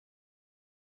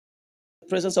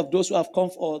presence of those who have come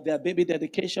for their baby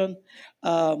dedication.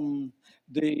 The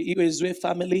Iwezue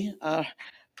family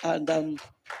and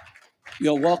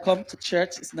you're welcome to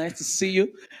church. It's nice to see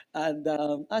you. And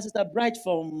Sister Bright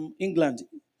from England.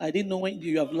 I didn't know when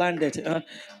you have landed,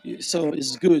 so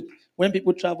it's good. When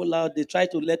people travel out, they try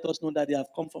to let us know that they have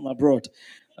come from abroad.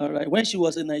 All right. When she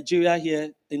was in Nigeria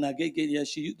here, in Agege here,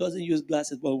 she doesn't use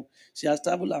glasses, but she has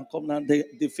traveled and come now.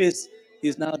 The face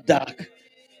is now dark.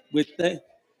 With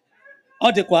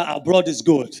all the abroad is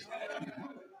good.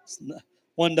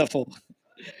 Wonderful.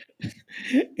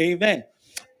 Amen.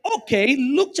 Okay,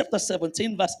 Luke chapter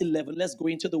 17, verse 11. Let's go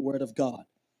into the word of God.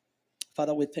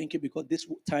 Father, we thank you because this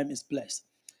time is blessed.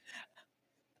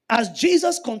 As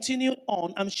Jesus continued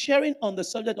on, I'm sharing on the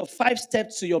subject of 5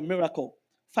 steps to your miracle.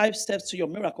 5 steps to your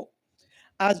miracle.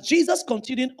 As Jesus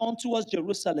continued on towards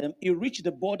Jerusalem, he reached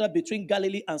the border between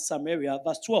Galilee and Samaria.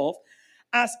 Verse 12.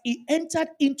 As he entered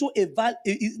into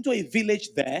a village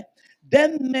there,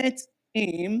 then met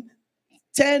him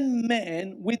 10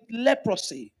 men with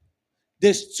leprosy.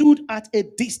 They stood at a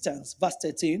distance, verse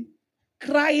 13,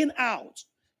 crying out,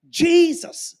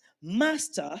 Jesus,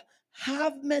 Master,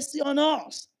 have mercy on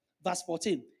us. Verse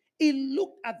 14, he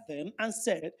looked at them and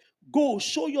said, go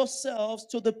show yourselves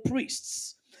to the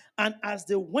priests. And as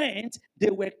they went, they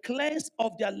were cleansed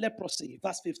of their leprosy.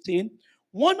 Verse 15,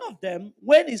 one of them,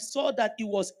 when he saw that he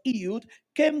was healed,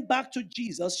 came back to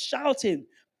Jesus shouting,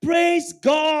 praise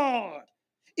God.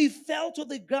 He fell to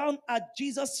the ground at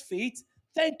Jesus' feet,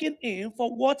 thanking him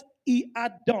for what he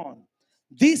had done.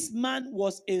 This man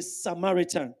was a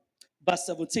Samaritan. Verse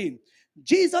 17.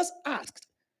 Jesus asked,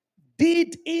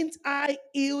 didn't I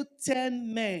heal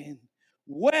 10 men?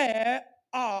 Where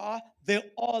are the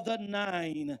other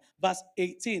 9? Verse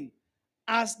 18.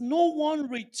 As no one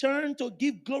returned to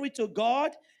give glory to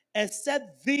God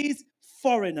except this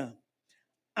foreigner.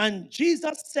 And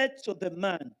Jesus said to the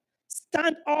man,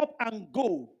 stand up and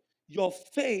go. Your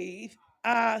faith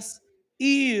has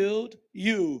healed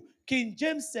you. King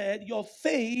James said, your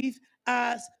faith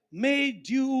has made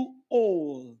you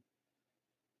whole.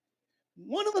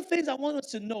 One of the things I want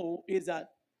us to know is that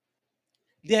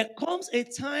there comes a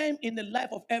time in the life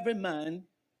of every man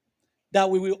that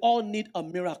we will all need a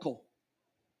miracle.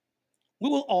 We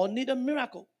will all need a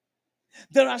miracle.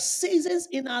 There are seasons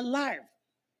in our life,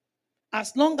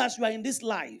 as long as you are in this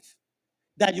life,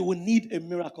 that you will need a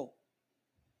miracle.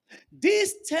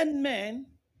 These 10 men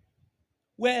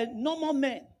were normal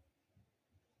men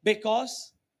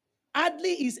because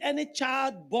hardly is any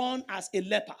child born as a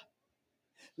leper.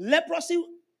 Leprosy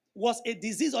was a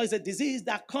disease or is a disease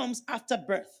that comes after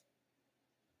birth.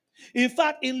 In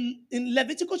fact, in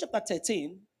Leviticus chapter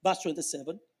 13, verse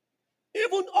 27,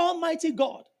 even Almighty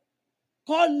God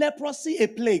called leprosy a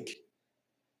plague.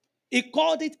 He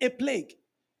called it a plague.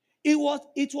 It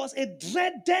was a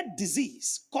dreaded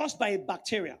disease caused by a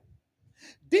bacteria.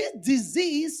 This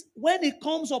disease, when it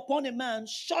comes upon a man,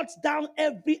 shuts down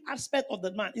every aspect of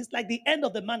the man. It's like the end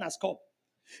of the man has come.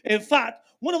 In fact,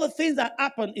 one of the things that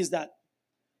happen is that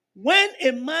when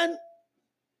a man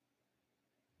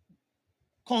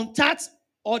contacts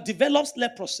or develops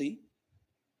leprosy,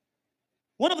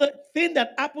 one of the things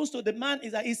that happens to the man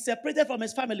is that he's separated from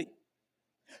his family.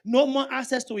 No more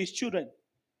access to his children.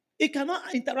 He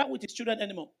cannot interact with his children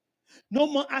anymore. No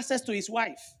more access to his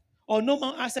wife or no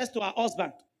more access to her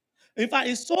husband. In fact,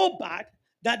 it's so bad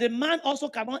that the man also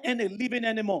cannot earn a living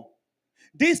anymore.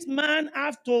 This man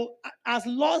has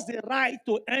lost the right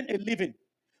to earn a living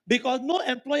because no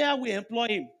employer will employ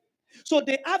him. So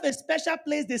they have a special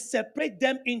place they separate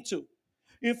them into.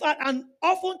 In fact, and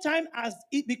oftentimes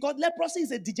because leprosy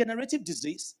is a degenerative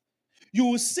disease, you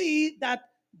will see that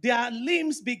their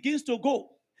limbs begins to go.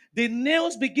 The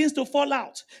nails begins to fall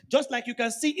out, just like you can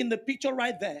see in the picture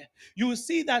right there. You will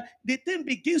see that the thing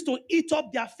begins to eat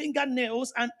up their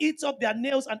fingernails and eats up their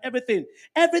nails and everything.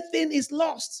 Everything is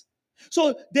lost.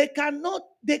 So they cannot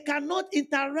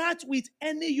interact with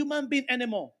any human being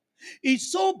anymore.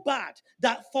 It's so bad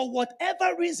that for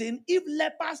whatever reason, if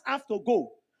lepers have to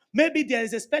go, maybe there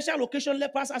is a special occasion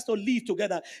lepers has to live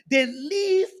together. They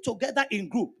live together in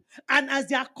group. And as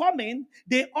they are coming,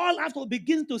 they all have to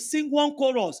begin to sing one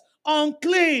chorus.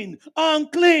 Unclean,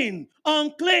 unclean,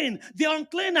 unclean. The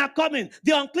unclean are coming.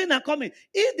 The unclean are coming.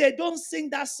 If they don't sing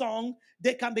that song,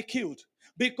 they can be killed.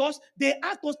 Because they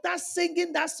have to start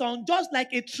singing that song just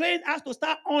like a train has to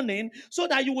start owning so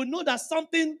that you will know that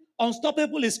something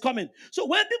unstoppable is coming. So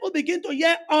when people begin to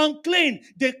hear unclean,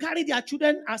 they carry their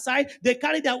children aside, they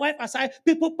carry their wife aside,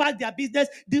 people pack their business,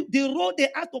 the road they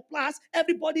have to pass,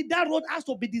 everybody, that road has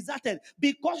to be deserted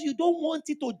because you don't want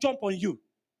it to jump on you.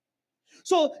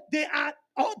 So they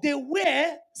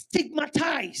were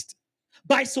stigmatized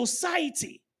by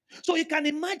society. So you can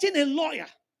imagine a lawyer,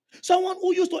 someone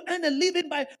who used to earn a living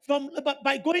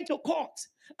by going to court,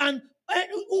 and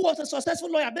who was a successful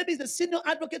lawyer, maybe he's the senior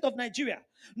advocate of Nigeria.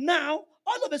 Now,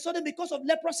 all of a sudden, because of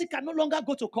leprosy, can no longer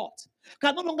go to court,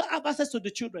 can no longer have access to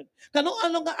the children, can no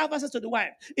longer have access to the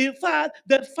wife. In fact,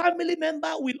 the family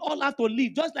member will all have to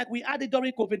leave, just like we had it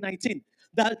during COVID-19,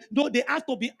 that no, they have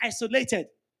to be isolated.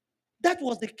 That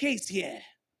was the case here.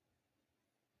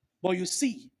 But you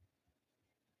see,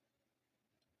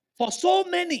 for so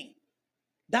many,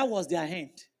 that was their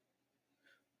hand.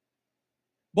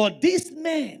 But these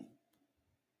men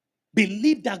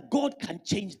believed that God can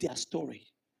change their story,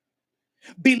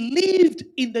 believed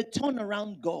in the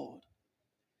turnaround God.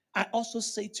 I also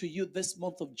say to you this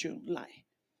month of July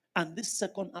and this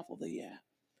second half of the year,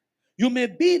 you may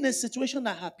be in a situation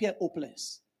that appears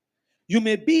hopeless. You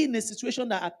may be in a situation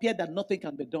that appears that nothing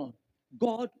can be done.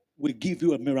 God will give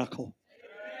you a miracle.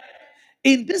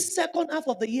 In this second half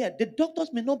of the year, the doctors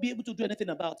may not be able to do anything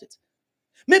about it.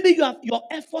 Maybe your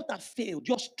effort has failed,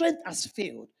 your strength has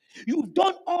failed. You've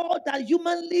done all that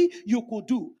humanly you could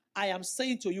do. I am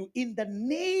saying to you, in the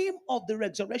name of the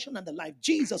resurrection and the life,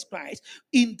 Jesus Christ,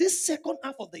 in this second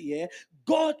half of the year,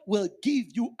 God will give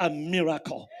you a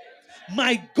miracle.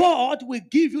 My God will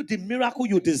give you the miracle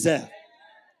you deserve.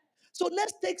 So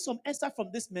let's take some extra from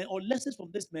this man, or lessons from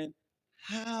this man.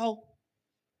 How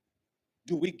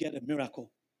do we get a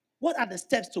miracle? What are the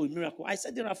steps to a miracle? I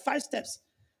said there are 5 steps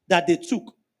that they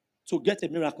took to get a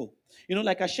miracle. You know,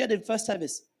 like I shared in first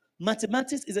service,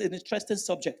 mathematics is an interesting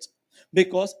subject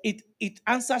because it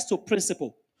answers to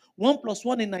principle. 1 plus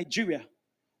 1 in Nigeria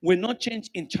will not change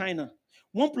in China.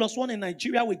 1 plus 1 in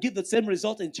Nigeria will give the same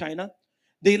result in China.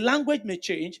 The language may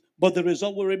change, but the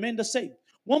result will remain the same.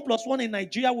 1 plus 1 in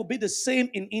Nigeria will be the same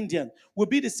in Indian, will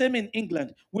be the same in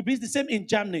England, will be the same in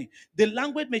Germany. The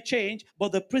language may change,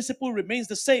 but the principle remains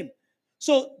the same.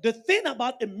 So the thing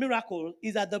about a miracle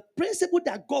is that the principle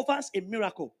that governs a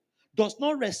miracle does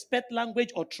not respect language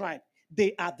or tribe.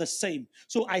 They are the same.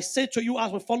 So I say to you,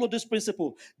 as we follow this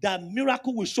principle, that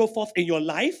miracle will show forth in your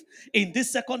life in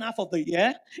this second half of the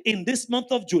year, in this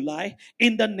month of July,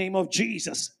 in the name of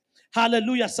Jesus.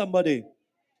 Hallelujah, somebody.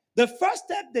 The first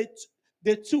step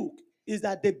they took is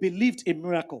that they believed in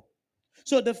miracle.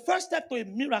 So the first step to a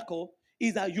miracle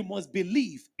is that you must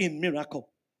believe in miracle.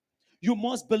 You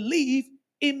must believe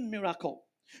in miracle.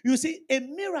 You see, a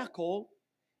miracle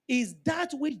is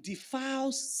that which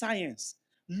defies science,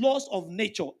 laws of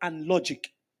nature, and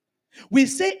logic. We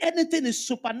say anything is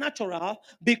supernatural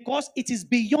because it is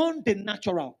beyond the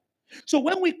natural. So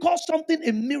when we call something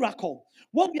a miracle,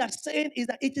 what we are saying is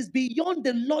that it is beyond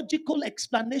the logical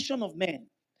explanation of man.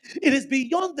 It is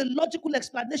beyond the logical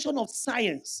explanation of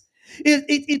science. It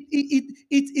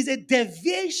is a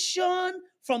deviation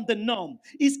from the norm.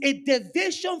 It's a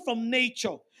deviation from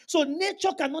nature. So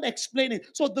nature cannot explain it.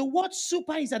 So the word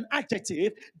super is an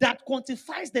adjective that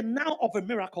quantifies the noun of a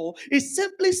miracle. It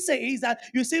simply says that,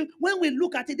 you see, when we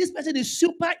look at it, this person is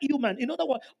superhuman. In other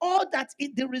words, all that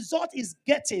the result is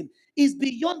getting is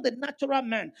beyond the natural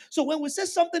man. So when we say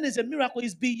something is a miracle,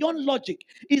 it's beyond logic.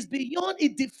 It's beyond,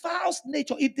 it defiles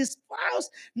nature. It defiles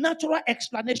natural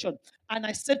explanation. And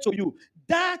I said to you,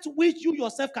 that which you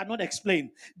yourself cannot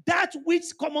explain, that which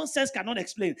common sense cannot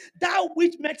explain, that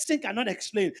which medicine cannot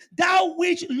explain, that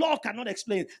which law cannot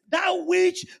explain, that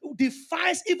which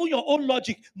defies even your own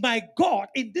logic, my God,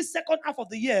 in this second half of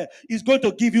the year, is going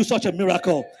to give you such a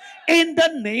miracle. In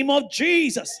the name of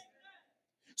Jesus.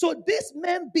 So this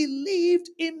man believed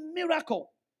in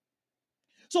miracle.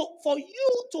 So for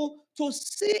you to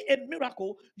see a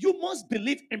miracle, you must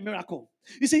believe in miracle.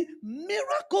 You see,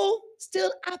 miracle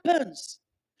still happens.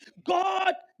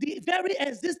 God, the very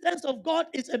existence of God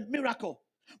is a miracle.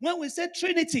 When we say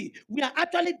Trinity, we are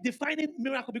actually defining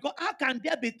miracle, because how can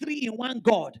there be 3 in 1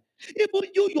 God? Even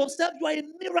you yourself, you are a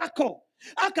miracle.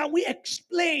 How can we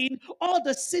explain all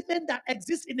the semen that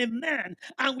exists in a man,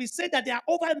 and we say that there are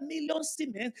over 1 million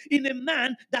semen in a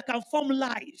man that can form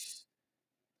life?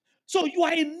 So you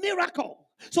are a miracle.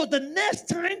 So the next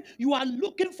time you are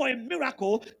looking for a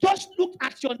miracle, just look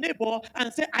at your neighbor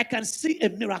and say, I can see a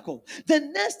miracle. The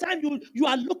next time you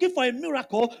are looking for a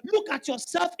miracle, look at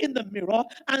yourself in the mirror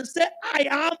and say, I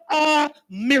am a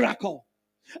miracle.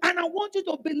 And I want you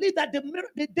to believe that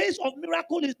the days of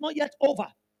miracle is not yet over.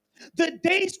 The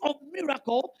days of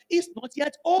miracle is not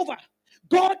yet over.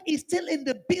 God is still in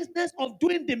the business of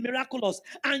doing the miraculous,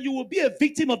 and you will be a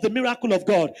victim of the miracle of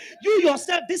God. You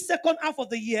yourself, this second half of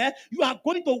the year, you are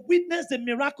going to witness the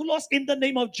miraculous in the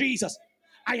name of Jesus.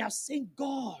 I have seen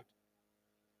God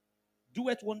do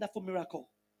a wonderful miracle.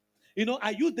 You know,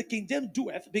 I use the King James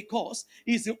doeth because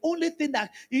it's the only thing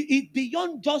that is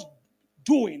beyond just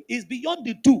doing, it's beyond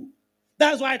the do.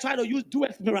 That's why I try to use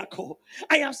doeth miracle.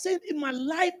 I have seen in my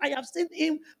life, I have seen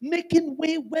him making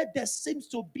way where there seems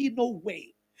to be no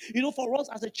way. You know, for us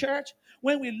as a church,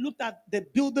 when we looked at the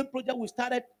building project we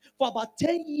started for about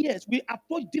 10 years, we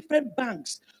approached different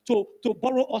banks to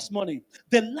borrow us money.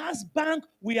 The last bank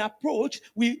we approached,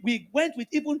 we went with,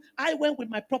 even I went with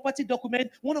my property document.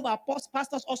 One of our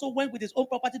pastors also went with his own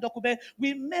property document.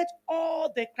 We met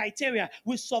all the criteria.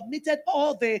 We submitted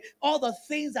all the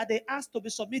things that they asked to be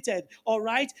submitted. All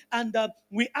right. And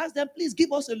we asked them, please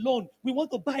give us a loan. We want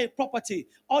to buy a property.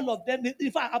 All of them,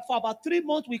 in fact, for about 3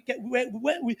 months, we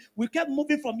kept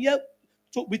moving from here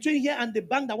to between here and the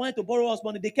bank that wanted to borrow us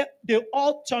money. They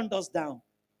all turned us down.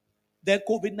 Then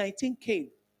COVID-19 came.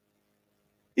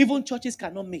 Even churches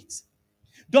cannot meet.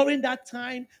 During that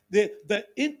time, the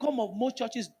income of most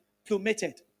churches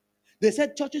plummeted. They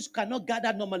said churches cannot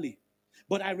gather normally.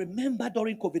 But I remember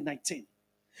during COVID-19,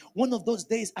 one of those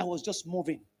days I was just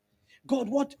moving. God,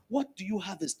 what do you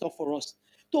have in store for us?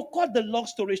 To cut the long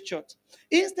story short,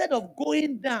 instead of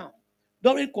going down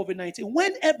during COVID-19,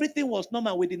 when everything was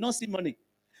normal, we did not see money.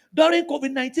 During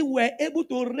COVID-19, we were able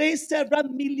to raise several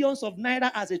millions of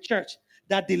naira as a church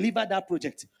that delivered that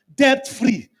project. Debt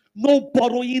free, no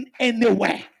borrowing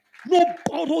anywhere. No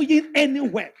borrowing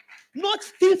anywhere. Not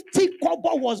 50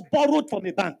 kobo was borrowed from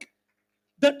a bank.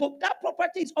 That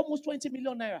property is almost 20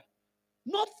 million naira.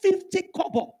 Not 50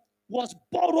 kobo was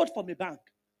borrowed from a bank.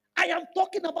 I am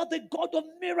talking about the God of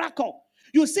miracle.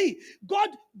 You see,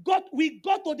 we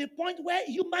got to the point where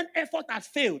human effort had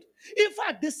failed. In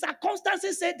fact, the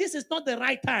circumstances said this is not the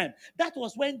right time. That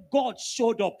was when God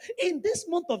showed up. In this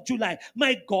month of July,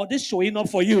 my God is showing up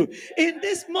for you. In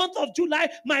this month of July,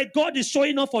 my God is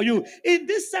showing up for you. In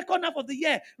this second half of the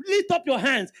year, lift up your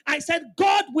hands. I said,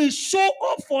 God will show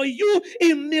up for you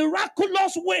in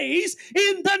miraculous ways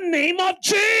in the name of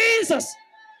Jesus.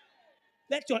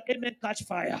 Let your amen catch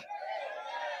fire.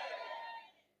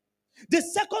 The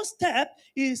second step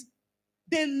is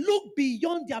they look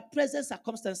beyond their present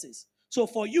circumstances. So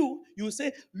for you, you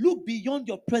say, look beyond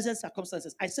your present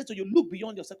circumstances. I said to you, look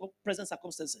beyond your present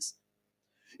circumstances.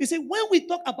 You see, when we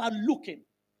talk about looking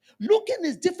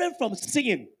is different from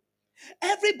seeing.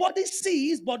 Everybody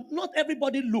sees, but not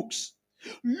everybody looks.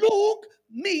 Look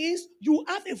means you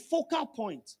have a focal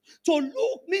point. So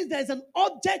look means there's an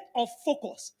object of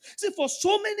focus. See, for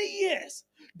so many years,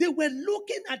 they were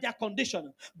looking at their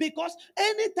condition because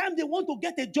anytime they want to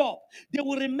get a job, they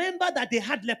will remember that they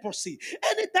had leprosy.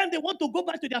 Anytime they want to go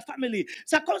back to their family,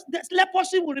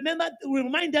 leprosy will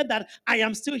remind them that I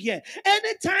am still here.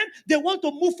 Anytime they want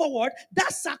to move forward,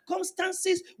 that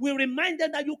circumstances will remind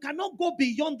them that you cannot go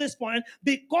beyond this point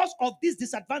because of this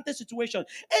disadvantaged situation.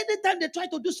 Anytime they try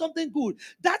to do something good,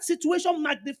 that situation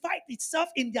magnified itself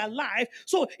in their life,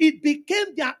 so it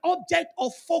became their object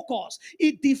of focus.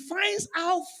 It defines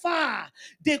how far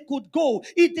they could go.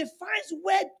 It defines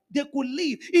where they could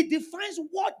live. It defines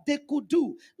what they could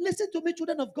do. Listen to me,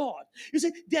 children of God. You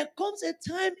see, there comes a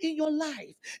time in your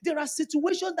life. There are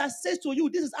situations that says to you,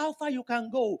 this is how far you can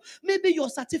go. Maybe your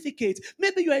certificate,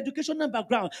 maybe your educational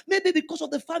background, maybe because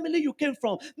of the family you came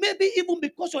from, maybe even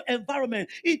because your environment.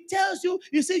 It tells you,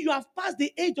 you see, you have passed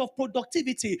the age of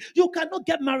productivity. You cannot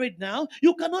get married now.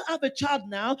 You cannot have a child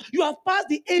now. You have passed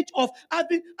the age of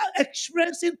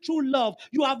experiencing true love.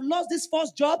 You have lost this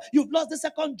first job. You've lost the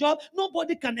second job.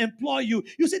 Nobody can employ you.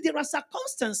 You see, there are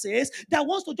circumstances that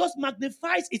wants to just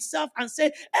magnify itself and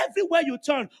say, everywhere you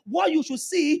turn, what you should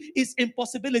see is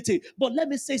impossibility. But let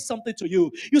me say something to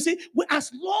you. You see,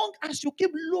 as long as you keep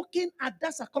looking at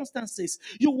that circumstances,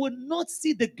 you will not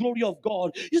see the glory of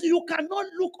God. You see, you cannot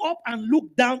look up and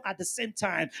look down at the same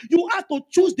time. You have to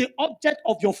choose the object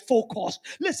of your focus.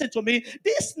 Listen to me.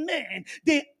 These men,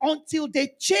 until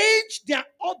they changed their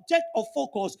object of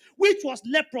focus, which was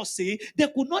leprosy, they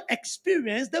could not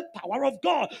experience the power of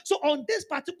God. So on this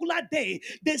particular day,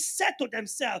 they said to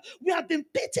themselves, we have been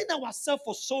pitying ourselves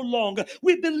for so long.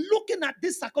 We've been looking at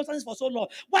these circumstances for so long.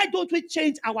 Why don't we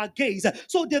change our gaze?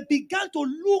 So they began to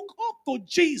look up to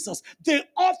Jesus, the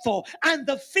author and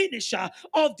the finisher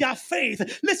of their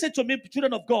faith. Listen to me,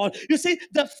 children of God. You see,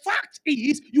 the fact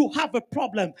is you have a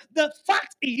problem. The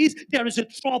fact is there is a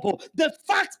trouble. The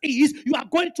fact is you are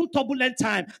going through turbulent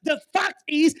time. The fact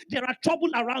is there are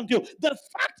trouble around you. The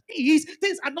fact is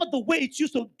things are not the way it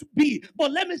used to be.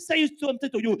 But let me say something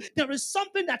to you. There is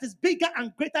something that is bigger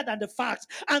and greater than the facts,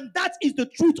 and that is the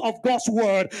truth of God's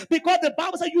word. Because the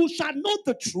Bible says you shall know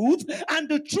the truth, and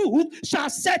the truth shall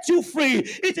set you free.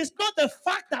 It is not the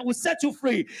fact that will set you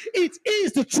free. It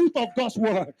is the truth of God's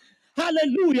word.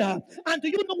 Hallelujah. And do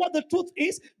you know what the truth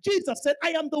is? Jesus said,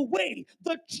 I am the way,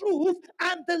 the truth,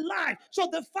 and the life. So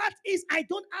the fact is, I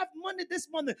don't have money this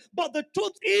morning, but the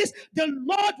truth is, the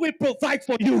Lord will provide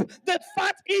for you. The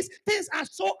fact is, things are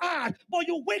so hard, but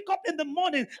you wake up in the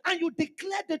morning and you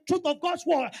declare the truth of God's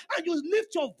word, and you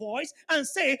lift your voice and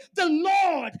say, the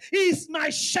Lord is my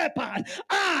shepherd.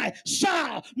 I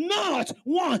shall not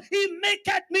want. He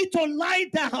maketh me to lie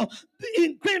down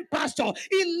in green pasture.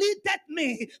 He leadeth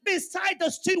me beside the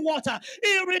still water.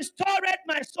 He restored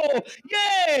my soul.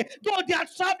 Yea, though they are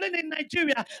traveling in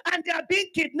Nigeria and they are being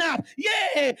kidnapped.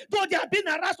 Yea, though they are being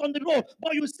harassed on the road.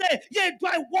 But you say, yea, do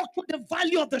I walk through the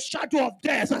valley of the shadow of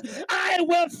death? I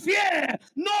will fear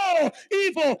no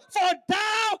evil, for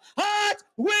thou art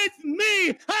with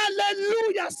me.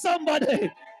 Hallelujah,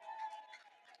 somebody.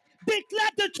 Declare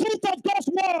the truth of God's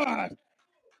word.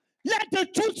 Let the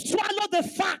truth swallow the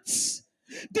facts.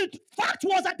 The fact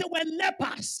was that they were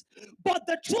lepers, but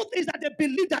the truth is that they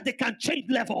believe that they can change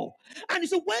level. And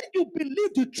so when you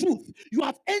believe the truth, you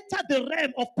have entered the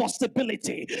realm of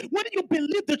possibility. When you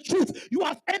believe the truth, you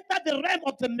have entered the realm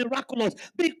of the miraculous,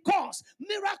 because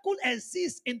miracle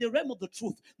exists in the realm of the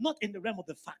truth, not in the realm of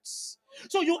the facts.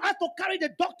 So you have to carry the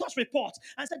doctor's report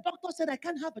and say, doctor said I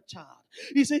can't have a child.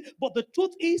 You see, but the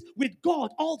truth is, with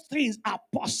God, all things are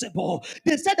possible.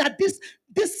 They said that this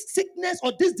sickness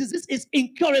or this disease is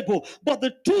incurable, but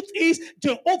the truth is,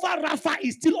 Jehovah Rapha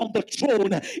is still on the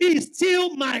throne. He is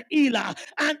still my healer,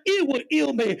 and he will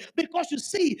heal me. Because you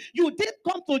see, you didn't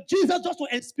come to Jesus just to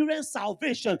experience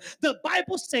salvation. The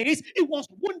Bible says it was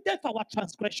wounded for our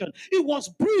transgression, it was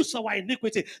bruised for our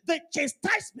iniquity. The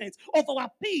chastisement of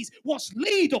our peace was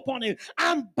laid upon him,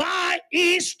 and by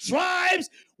his stripes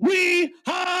we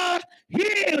are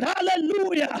healed.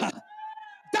 Hallelujah.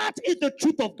 That is the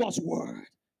truth of God's word.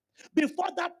 Before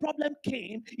that problem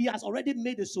came, he has already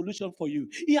made a solution for you.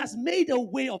 He has made a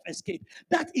way of escape.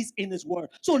 That is in his word.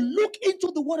 So look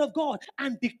into the word of God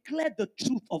and declare the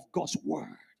truth of God's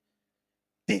word.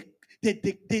 They,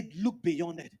 they look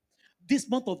beyond it. This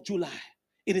month of July,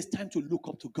 it is time to look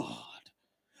up to God.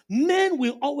 Men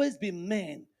will always be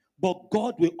men, but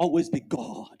God will always be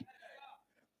God.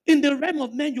 In the realm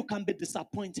of men, you can be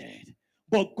disappointed,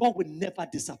 but God will never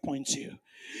disappoint you.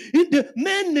 The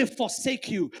men may forsake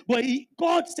you, but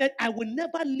God said, I will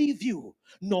never leave you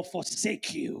nor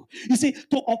forsake you. You see,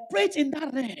 to operate in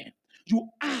that realm, you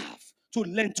have to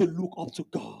learn to look up to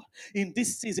God. In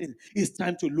this season, it's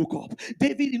time to look up.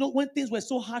 David, when things were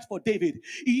so hard for David,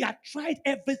 he had tried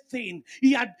everything.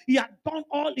 He had done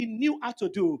all he knew how to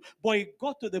do, but he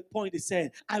got to the point he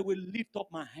said, I will lift up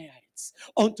my hands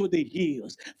unto the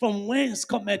hills. From whence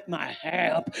cometh my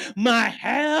help? My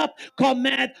help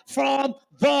cometh from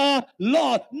the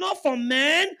Lord. Not from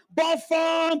man, but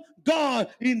from God.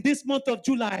 In this month of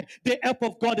July, the help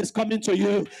of God is coming to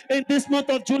you. In this month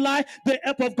of July, the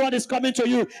help of God is coming to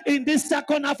you. In this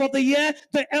second half of the year,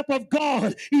 the help of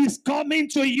God is coming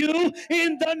to you.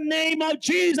 In the name of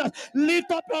Jesus,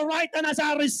 lift up your right hand as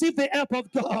I receive the help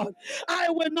of God. I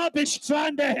will not be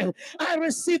stranded. I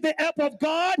receive the help of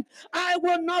God. I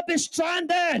will not be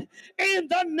stranded. In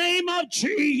the name of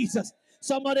Jesus.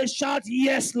 Somebody shout,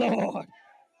 yes, Lord.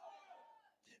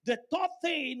 The third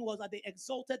thing was that they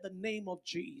exalted the name of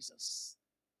Jesus.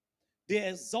 They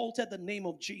exalted the name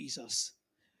of Jesus.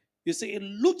 You see,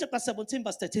 in Luke chapter 17,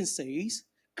 verse 13 says,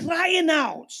 crying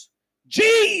out,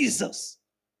 Jesus,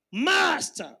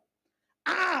 Master,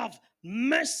 have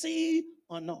mercy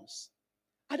on us.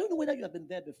 I don't know whether you have been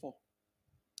there before.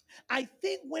 I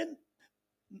think when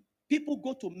people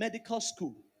go to medical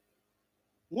school,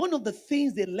 one of the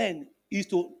things they learn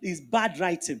is bad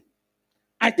writing.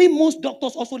 I think most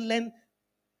doctors also learn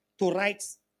to write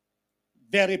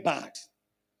very bad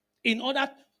in order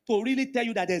to really tell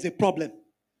you that there's a problem.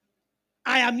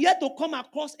 I am yet to come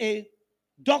across a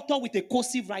doctor with a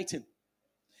cursive writing.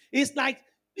 It's like,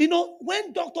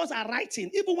 when doctors are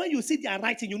writing, even when you see they are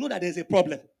writing, you know that there's a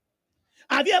problem.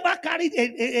 Have you ever carried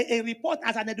a report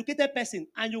as an educated person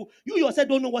and you yourself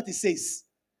don't know what it says?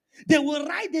 They will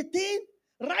write the thing,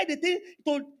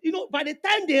 to, by the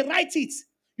time they write it,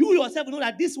 you yourself know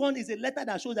that this one is a letter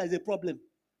that shows there's a problem.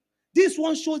 This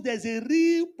one shows there's a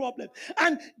real problem.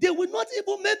 And they will not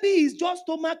even, maybe it's just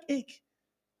stomach ache.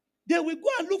 They will go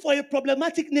and look for a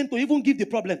problematic name to even give the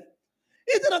problem.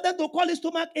 Instead of them to call it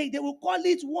stomach ache, they will call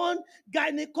it one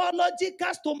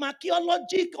gynecological,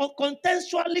 stomachologic, or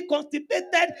contextually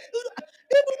constipated.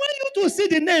 Even when you to see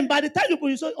the name, by the time you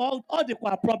put it, so all the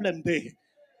problem there.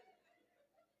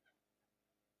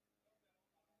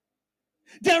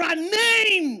 There are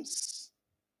names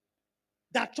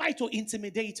that try to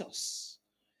intimidate us.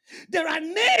 There are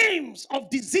names of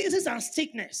diseases and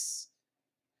sickness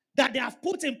that they have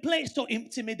put in place to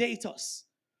intimidate us.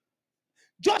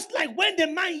 Just like when the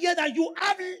man heard that you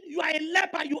are a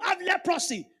leper, you have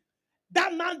leprosy,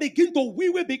 that man begin to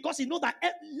wee because he knows that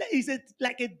is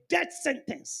like a death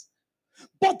sentence.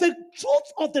 But the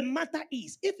truth of the matter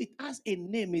is, if it has a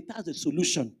name, it has a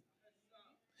solution.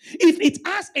 If it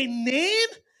has a name,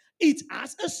 it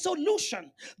has a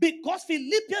solution. Because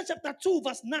Philippians chapter 2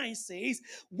 verse 9 says,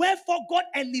 wherefore God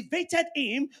elevated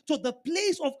him to the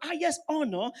place of highest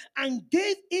honor and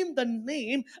gave him the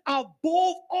name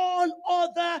above all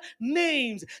other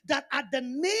names, that at the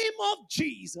name of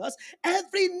Jesus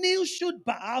every knee should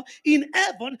bow in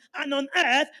heaven and on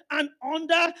earth and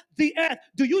under the earth.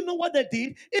 Do you know what they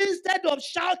did? Instead of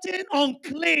shouting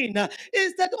unclean,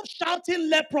 instead of shouting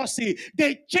leprosy,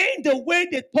 they changed the way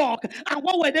they talk. And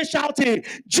what were they shouting?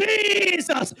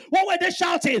 Jesus. What were they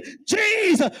shouting?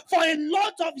 Jesus. For a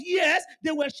lot of years,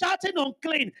 they were shouting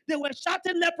unclean. They were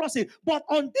shouting leprosy. But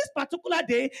on this particular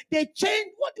day, they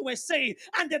changed what they were saying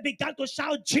and they began to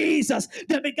shout Jesus.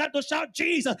 They began to shout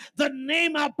Jesus, the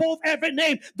name above every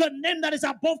name, the name that is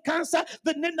above cancer,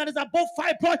 the name that is above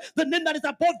fibroid, the name that is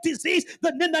above disease,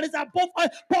 the name that is above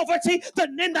poverty, the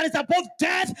name that is above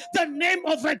death, the name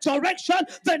of resurrection,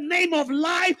 the name of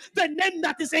life, the name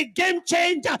that is a game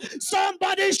changer.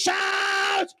 Somebody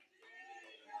shout!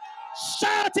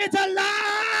 Shout it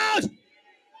aloud!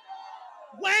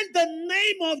 When the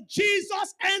name of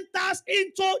Jesus enters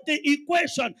into the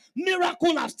equation,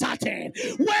 miracle has started.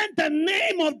 When the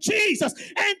name of Jesus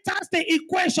enters the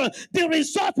equation, the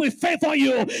result will favor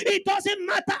you. It doesn't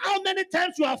matter how many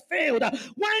times you have failed.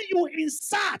 When you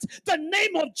insert the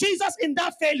name of Jesus in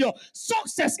that failure,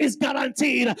 success is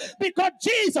guaranteed, because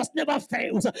Jesus never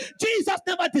fails. Jesus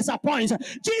never disappoints.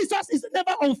 Jesus is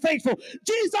never unfaithful.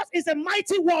 Jesus is a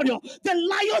mighty warrior, the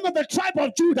Lion of the tribe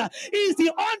of Judah. He is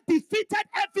the undefeated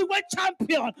heavyweight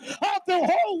champion of the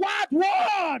whole wide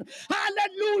world.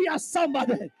 Hallelujah,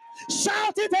 somebody.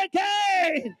 Shout it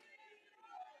again.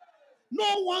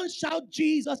 No one shout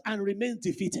Jesus and remains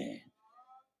defeated.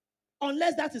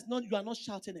 Unless that is not, you are not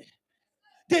shouting it.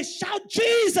 They shout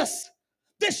Jesus.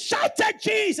 They shouted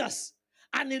Jesus.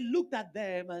 And he looked at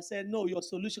them and said, no, your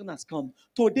solution has come.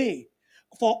 Today,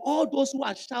 for all those who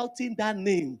are shouting that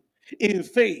name in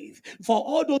faith, for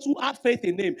all those who have faith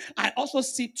in him, I also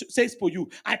says for you,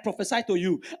 I prophesy to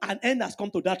you, an end has come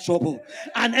to that trouble.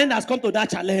 An end has come to that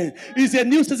challenge. It's a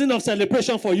new season of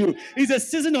celebration for you. It's a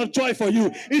season of joy for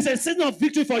you. It's a season of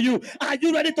victory for you. Are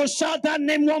you ready to shout that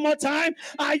name one more time?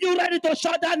 Are you ready to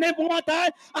shout that name one more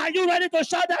time? Are you ready to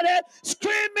shout that name?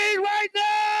 Scream it right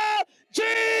now!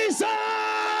 Jesus!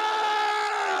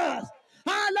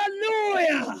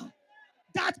 Hallelujah!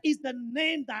 That is the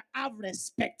name that have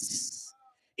respect.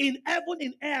 In heaven,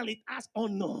 in hell, it has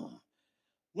honor.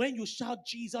 When you shout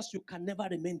Jesus, you can never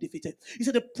remain defeated. He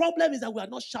said the problem is that we are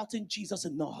not shouting Jesus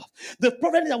enough. The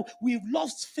problem is that we've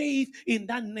lost faith in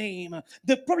that name.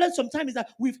 The problem sometimes is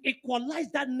that we've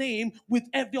equalized that name with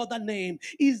every other name.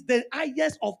 Is the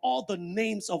highest of all the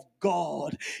names of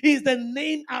God. Is the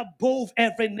name above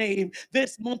every name.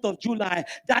 This month of July,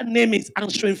 that name is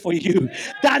answering for you.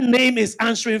 That name is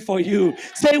answering for you.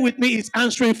 Say with me, it's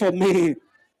answering for me.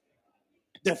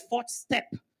 The fourth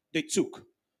step they took.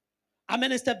 How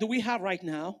many steps do we have right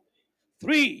now?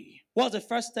 3. What's the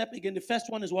first step? Again, the first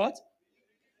one is what?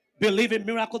 Believe in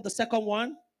miracle. The second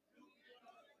one,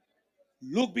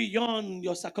 look beyond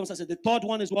your circumstances. The third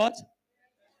one is what?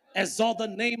 Exalt the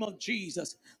name of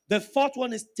Jesus. The fourth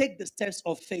one is take the steps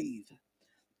of faith.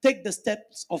 Take the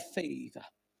steps of faith.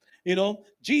 You know,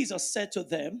 Jesus said to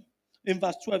them in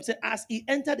verse 12, said, as he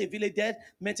entered the village, there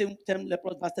met him 10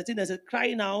 lepers. Verse 13, they said,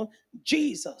 crying out,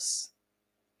 Jesus,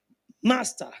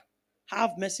 Master,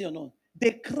 have mercy on us.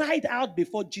 They cried out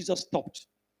before Jesus stopped.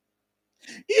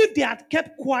 If they had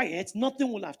kept quiet,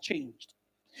 nothing would have changed.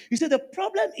 You see, the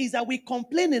problem is that we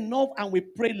complain enough and we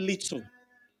pray little.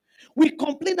 We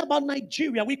complain about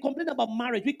Nigeria. We complain about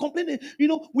marriage. We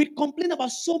complain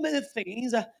about so many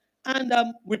things, and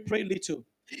we pray little.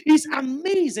 It's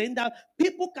amazing that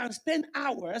people can spend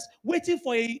hours waiting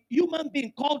for a human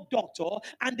being called doctor,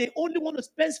 and they only want to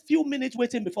spend few minutes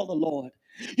waiting before the Lord.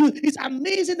 It's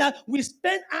amazing that we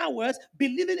spend hours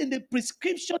believing in the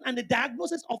prescription and the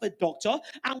diagnosis of a doctor,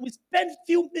 and we spend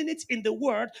few minutes in the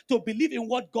word to believe in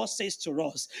what God says to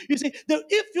us. You see,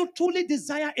 if you truly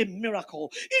desire a miracle,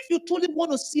 if you truly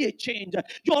want to see a change,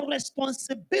 your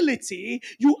responsibility,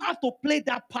 you have to play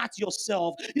that part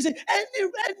yourself. You see,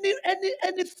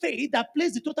 any Any faith that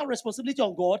places the total responsibility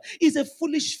on God is a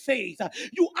foolish faith.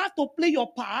 You have to play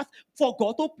your part for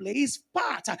God to play his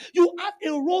part. You have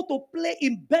a role to play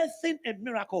in birthing a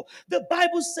miracle. The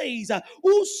Bible says,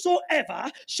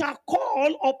 whosoever shall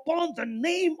call upon the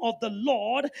name of the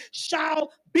Lord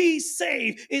shall be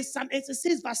saved. In Psalm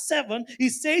 86, verse 7, it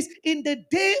says, in the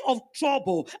day of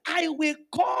trouble, I will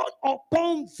call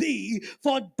upon thee,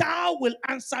 for thou will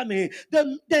answer me.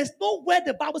 There's nowhere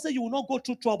the Bible says you will not go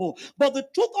through trouble. But the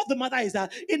truth of the matter is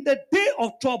that in the day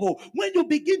of trouble, when you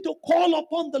begin to call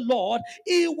upon the Lord,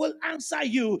 he will answer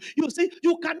you. You see,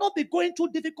 you cannot be going through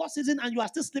difficult season and you are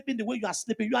still sleeping the way you are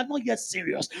sleeping. You are not yet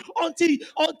serious.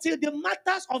 Until the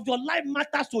matters of your life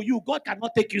matters to you, God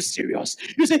cannot take you serious.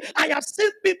 You see, I have seen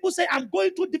people say, I'm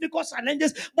going through difficult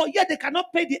challenges, but yet they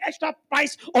cannot pay the extra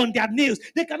price on their nails.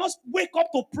 They cannot wake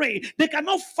up to pray. They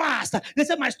cannot fast. They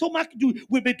say, my stomach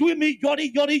will be doing me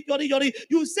yori, yori, yori, yori.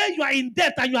 You say you are in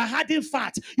debt and you are hiding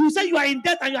fat. You say you are in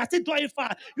debt and you are still drawing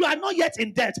fat. You are not yet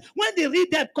in debt. When the real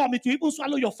debt comes, it will even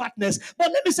swallow your fatness.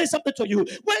 But let me say something to you.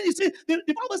 When you see, the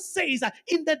Bible says that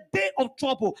in the day of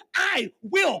trouble, I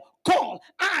will call.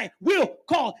 I will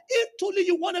call. If truly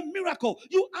you want a miracle,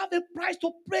 you have a price to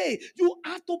pray. You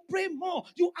have to pray more.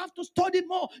 You have to study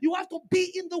more. You have to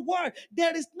be in the word.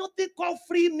 There is nothing called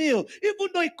free meal. Even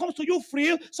though it comes to you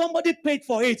free, somebody paid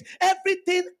for it.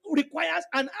 Everything requires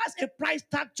and has a price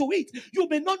tag to it. You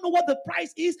may not know what the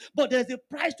price is, but there's a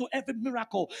price to every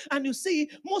miracle. And you see,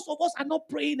 most of us are not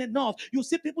praying enough. You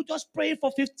see people just praying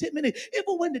for 15 minutes.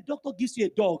 Even when the doctor gives you a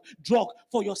drug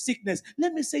for your sickness,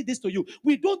 let me say this to you.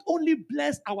 We don't only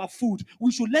bless our food,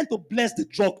 we should learn to bless the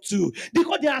drug too.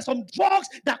 Because there are some drugs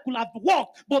that could have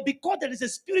worked, but because there is a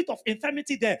spirit of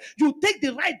infirmity there, you take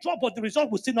the right drug, but the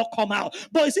result will still not come out.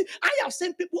 But you see, I have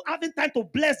seen people having time to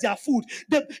bless their food.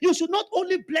 You should not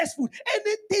only bless food,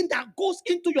 anything that goes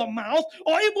into your mouth,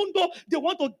 or even though they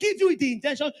want to give you the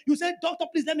injection, you say, doctor,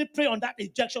 please let me pray on that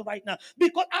injection right now.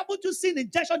 Because haven't you seen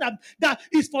injection that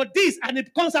is for this and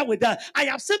it comes out with that? I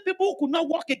have seen people who could not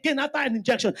walk again after an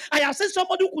injection. I have seen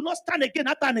somebody who could not stand again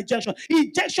after an injection.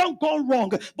 Injection gone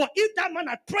wrong. But if that man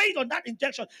had prayed on that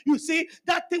injection, you see,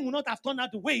 that thing will not have turned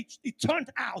out the way it turned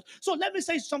out. So let me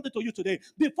say something to you today.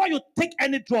 Before you take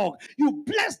any drug, you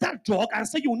bless that drug and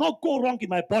say, you will not go wrong in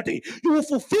my body. You will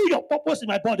fulfill your purpose in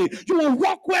my body. You will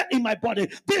work well in my body.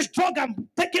 This drug I'm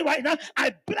taking right now,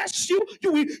 I bless you.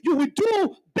 You will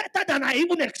do better than I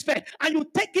even expect. And you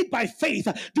take it by faith.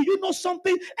 Do you know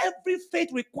something? Every faith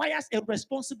requires a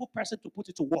responsible person to put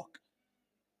it to work.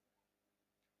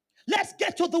 Let's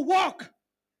get to the work.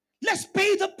 Let's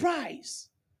pay the price.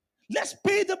 Let's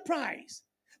pay the price.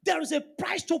 There is a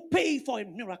price to pay for a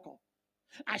miracle.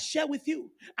 I share with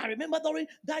you. I remember during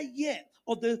that year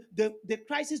of the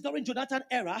crisis during Jonathan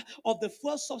era of the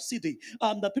fuel subsidy,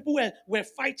 the people were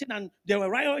fighting and they were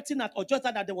rioting at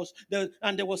Ojota, that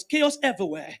there was chaos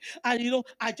everywhere. And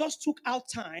I just took out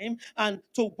time and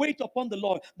to wait upon the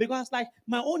Lord, because like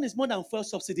my own is more than fuel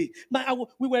subsidy.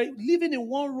 We were living in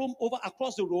one room over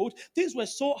across the road. Things were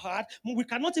so hard. We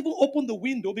cannot even open the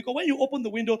window, because when you open the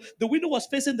window was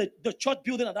facing the church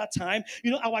building at that time.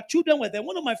 Our children were there.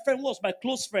 One of my friends was my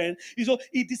close friend.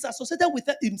 He disassociated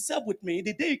himself with me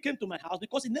the day he came to my house,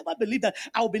 because he never believed that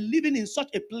I would be living in such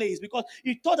a place, because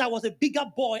he thought I was a bigger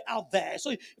boy out there.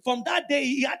 So from that day,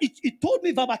 he told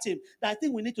me verbatim that I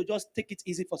think we need to just take it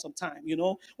easy for some time.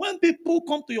 When people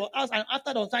come to your house and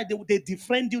after the time they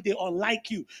defriend you, they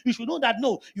unlike you, you should know that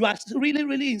no, you are really,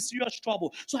 really in serious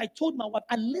trouble. So I told my wife,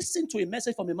 I listened to a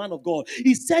message from a man of God.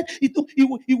 He said he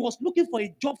was looking for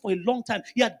a job for a long time.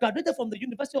 He had graduated from the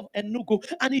University of Enugu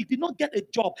and he did not get a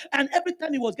job. And every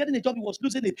time he was getting a job, he was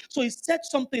losing it. So he said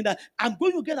something that I'm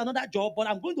going to get another job, but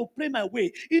I'm going to pray my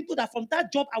way into that. From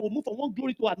that job, I will move from one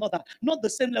glory to another, not the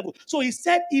same level. So he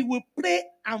said he will pray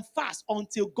and fast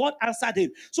until God answered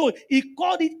him. So he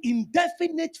called it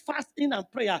indefinite fasting and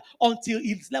prayer until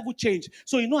his level changed.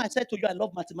 So I said to you, I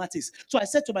love mathematics. So I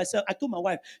said to myself, I told my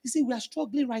wife, you see, we are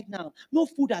struggling right now. No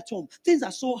food at home. Things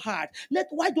are so hard.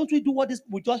 Why don't we do what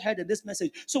we just heard in this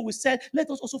message? So we said, let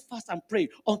us also fast and pray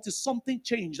until something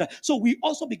changed. So we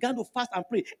also began to fast and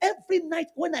pray. Every night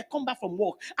when I come back from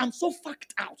work, I'm so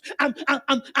fucked out. I'm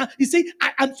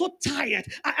so tired.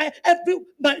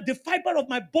 The fiber of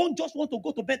my bone just want to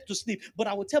go to bed to sleep. But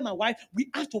I will tell my wife, we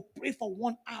have to pray for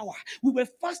 1 hour. We were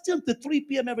fasting till 3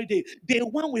 p.m. every day. Day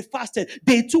 1 we fasted.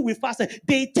 Day 2 we fasted.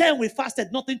 Day 10 we fasted.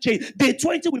 Nothing changed. Day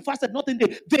 20 we fasted. Nothing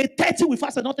changed. Day 30 we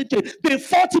fasted. Nothing changed. Day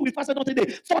 40 we fasted. Nothing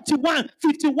changed. 41,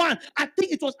 51. I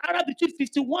think it was around between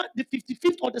 51, the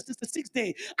 55th or the 66th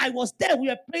day. I was there. We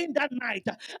were praying that night,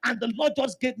 and the Lord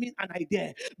just gave me an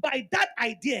idea. By that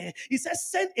idea, He says,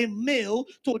 send a mail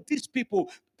to these people.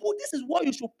 this is what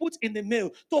you should put in the mail.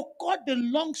 To cut the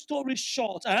long story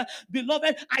short,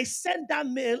 beloved, I sent that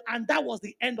mail, and that was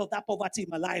the end of that poverty in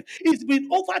my life. It's been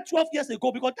over 12 years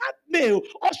ago, because that mail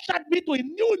ushered me to a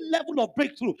new level of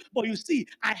breakthrough. But you see,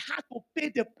 I had to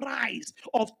pay the price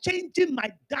of changing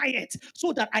my diet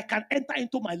so that I can enter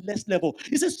into my next level.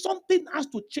 You see, something has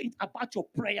to change about your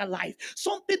prayer life.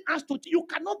 Something has to, you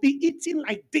cannot be eating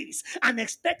like this and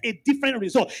expect a different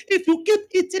result. If you keep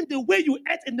eating the way you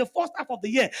ate in the first half of the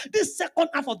year, this second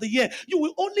half of the year, you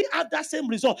will only have that same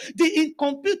result. The in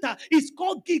computer is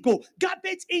called GIGO,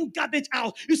 garbage in, garbage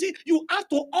out. You see, you have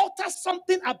to alter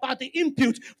something about the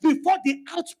input before the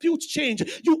output change.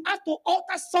 You have to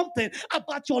alter something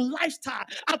about your lifestyle,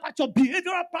 about your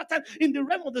behavioral pattern in the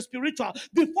realm of the spiritual,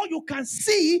 before you can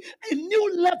see a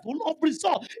new level of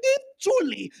result. If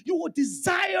truly you are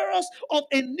desirous of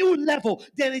a new level,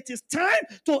 then it is time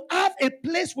to have a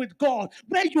place with God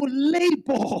where you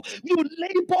labor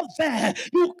there,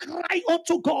 you cry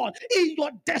unto God in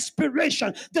your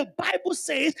desperation. The Bible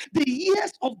says the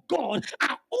ears of God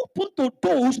are open to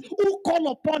those who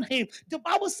call upon him. The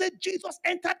Bible said Jesus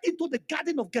entered into the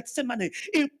garden of Gethsemane.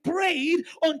 He prayed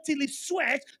until his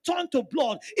sweat turned to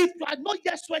blood. If you are not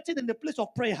yet sweating in the place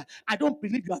of prayer, I don't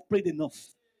believe you have prayed enough.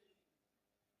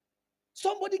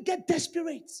 Somebody get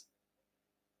desperate.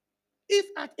 If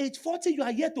at age 40 you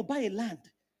are yet to buy a land,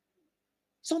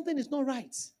 something is not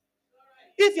right.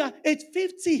 If you are age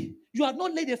 50, you have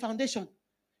not laid a foundation,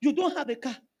 you don't have a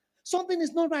car, something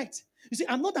is not right. You see,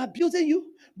 I'm not abusing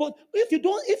you, but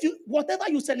whatever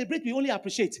you celebrate, we only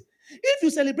appreciate. If you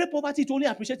celebrate poverty, you only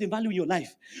appreciate the value in your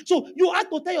life. So you have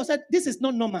to tell yourself, this is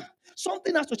not normal.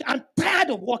 Something has to change. I'm tired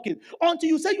of working. Until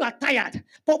you say you are tired,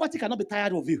 poverty cannot be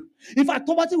tired of you. In fact,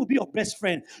 poverty will be your best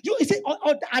friend. You see,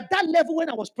 at that level when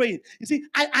I was praying, you see,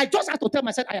 I just have to tell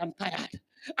myself, I am tired.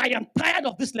 I am tired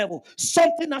of this level.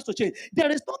 Something has to change.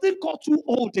 There is nothing called too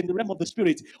old in the realm of the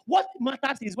spirit. What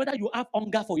matters is whether you have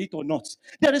hunger for it or not.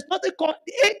 There is nothing called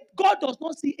age. God does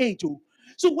not see age.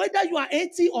 So whether you are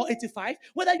 80 or 85,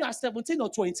 whether you are 17 or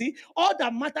 20, all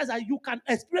that matters is that you can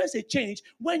experience a change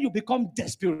when you become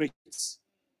desperate.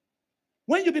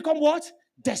 When you become what?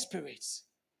 Desperate.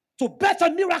 To better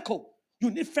miracle,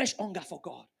 you need fresh hunger for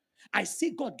God. I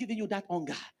see God giving you that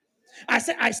hunger. I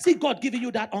said, I see God giving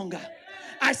you that hunger.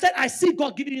 I said, I see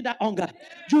God giving you that hunger.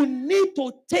 You need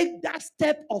to take that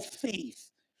step of faith.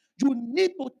 You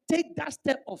need to take that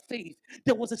step of faith.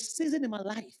 There was a season in my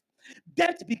life.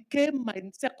 Death became my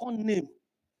second name.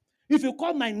 If you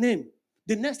call my name,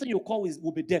 the next thing you call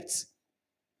will be death.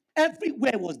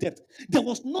 Everywhere was debt. There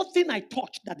was nothing I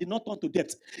touched that did not turn to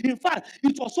debt. In fact,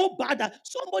 it was so bad that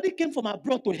somebody came from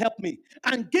abroad to help me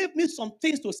and gave me some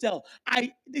things to sell.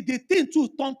 The thing too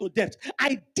turned to debt.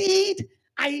 I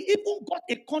even got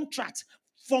a contract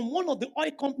from one of the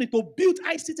oil company to build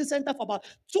ICT center for about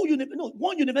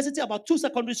one university, about 2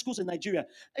 secondary schools in Nigeria.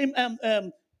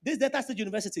 This Delta State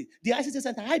University, the ICT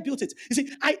center, I built it. You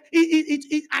see, I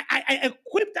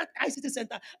equipped that ICT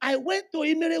center. I went to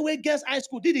Imerewe Girls High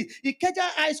School, did it. Ikeja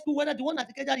High School, whether the one at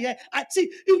Ikeja here. I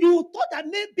see, you thought that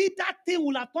maybe that thing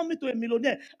will have turned me to a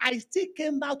millionaire. I still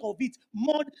came out of it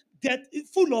more debt,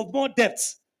 full of more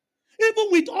debts.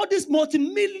 Even with all this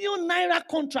multi-million naira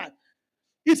contract.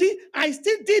 You see, I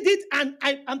still did it, and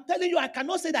I'm telling you, I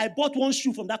cannot say that I bought one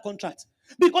shoe from that contract.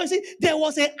 Because, you see, there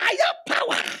was a higher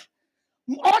power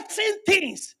uttering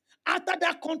things. After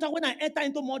that contract, when I entered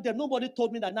into more debt, nobody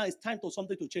told me that now it's time for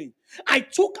something to change. I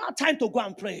took out time to go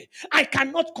and pray. I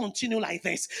cannot continue like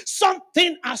this.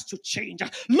 Something has to change.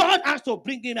 Lord has to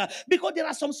bring in because there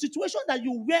are some situations that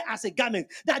you wear as a garment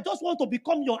that just want to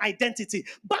become your identity.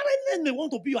 Barrenness may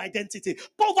want to be your identity.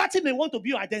 Poverty may want to be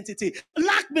your identity.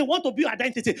 Lack may want to be your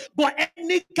identity. But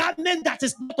any garment that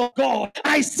is not of God,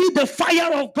 I see the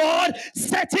fire of God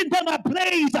setting them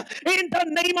ablaze in the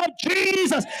name of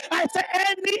Jesus. I say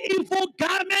any evil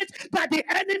garment that the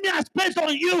enemy has placed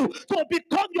on you to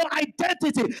become your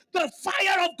identity, the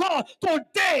fire of God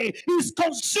today is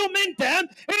consuming them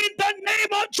in the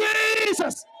name of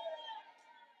Jesus.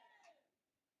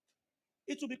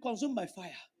 It will be consumed by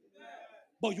fire,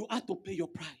 but you have to pay your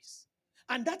price.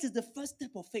 And that is the first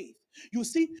step of faith. You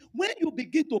see, when you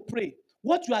begin to pray,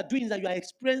 what you are doing is that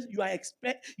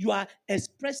you are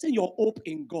expressing your hope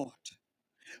in God.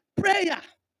 Prayer,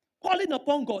 calling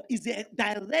upon God, is a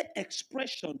direct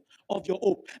expression of your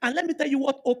hope. And let me tell you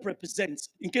what hope represents,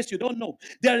 in case you don't know.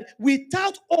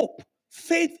 Without hope,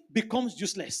 faith becomes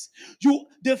useless.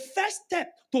 The first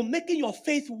step to making your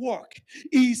faith work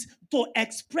is to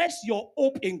express your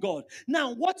hope in God.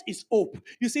 Now, what is hope?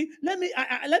 You see, let me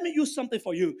use something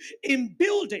for you. In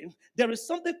building, there is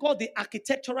something called the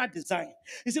architectural design.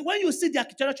 You see, when you see the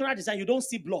architectural design, you don't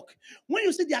see block. When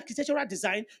you see the architectural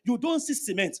design, you don't see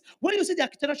cement. When you see the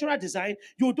architectural design,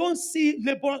 you don't see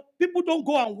labor. People don't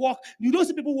go and walk. You don't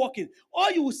see people walking.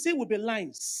 All you will see will be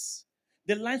lines.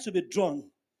 The lines will be drawn.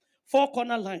 Four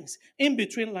corner lines, in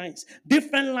between lines,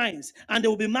 different lines, and they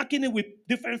will be marking it with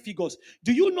different figures.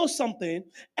 Do you know something?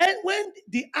 And when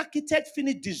the architect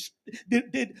finished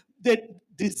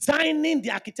designing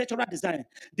the architectural design,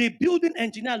 the building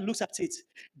engineer looks at it,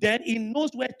 then he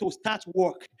knows where to start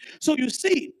work. So you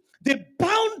see, the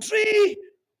boundary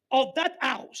of that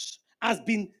house has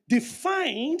been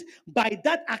defined by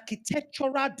that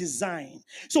architectural design.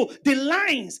 So the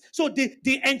lines, so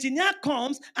the engineer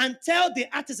comes and tell the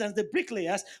artisans, the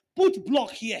bricklayers, put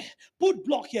block here, put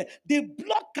block here. The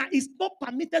block is not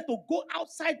permitted to go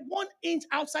outside 1 inch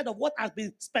outside of what has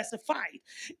been specified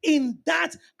in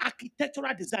that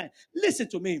architectural design. Listen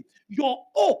to me. Your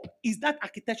hope is that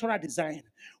architectural design.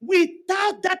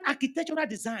 Without that architectural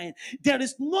design, there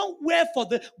is nowhere for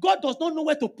God does not know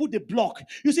where to put the block.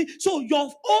 You see, so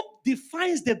your hope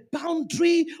defines the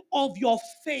boundary of your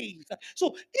faith.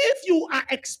 So if you are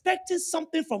expecting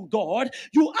something from God,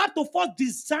 you have to first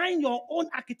design your own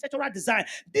architectural design.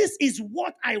 This is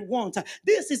what I want.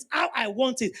 This is how I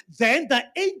want it. Then the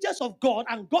angels of God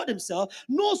and God himself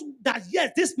knows that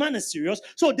yes, this man is serious.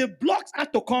 So the blocks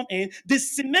have to come in, the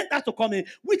cement has to come in,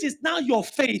 which is now your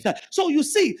faith. So you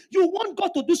see, you want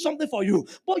God to do something for you,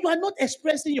 but you are not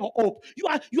expressing your hope.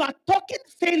 You are talking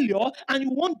failure and you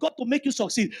want God to make you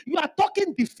succeed. You are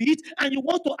talking defeat and you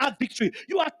want to have victory.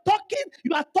 You are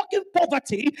talking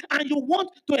poverty and you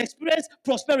want to experience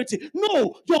prosperity.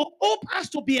 No, your hope has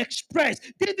to be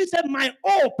expressed. David said, my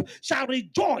hope shall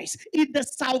rejoice in the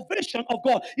salvation of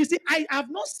God. You see, I have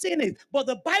not seen it, but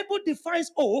the Bible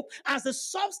defines hope as the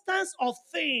substance of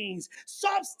things.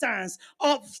 Substance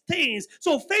of things.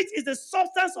 So faith is the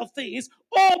substance of things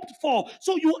hoped for.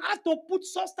 So you have to put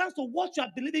substance to what you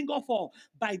are believing God for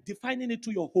by defining it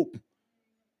through your hope.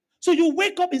 So you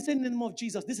wake up and say, in the name of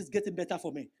Jesus, this is getting better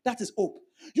for me. That is hope.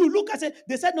 You look at it,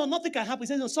 they said, no, nothing can happen. They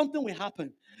said, no, something will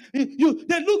happen.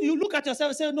 You look at yourself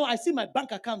and say, no, I see my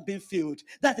bank account being filled.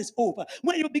 That is hope.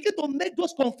 When you begin to make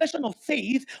those confessions of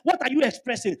faith, what are you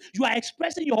expressing? You are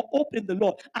expressing your hope in the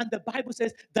Lord. And the Bible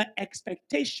says, the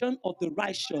expectation of the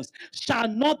righteous shall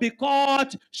not be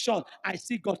cut short. I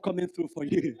see God coming through for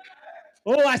you.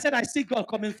 Oh, I said, I see God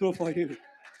coming through for you.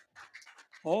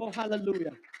 Oh,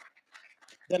 hallelujah.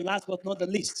 The last but not the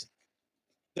least,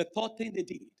 the third thing they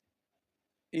did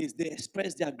is they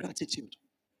expressed their gratitude.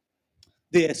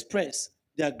 They expressed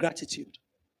their gratitude.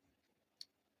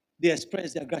 They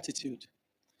expressed their gratitude.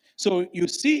 So you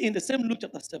see in the same Luke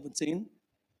chapter 17,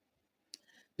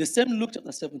 verse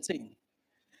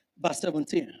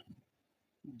 17,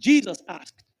 Jesus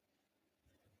asked,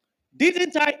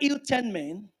 didn't I heal 10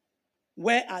 men?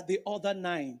 Where are the other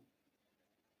 9?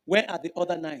 Where are the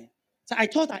other 9? So I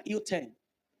thought I healed 10.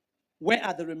 Where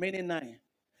are the remaining 9?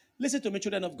 Listen to me,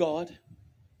 children of God.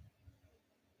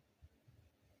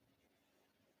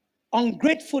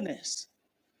 Ungratefulness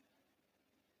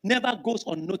never goes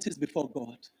unnoticed before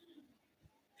God.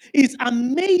 It's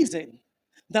amazing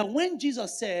that when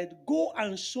Jesus said, go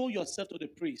and show yourself to the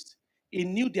priest, he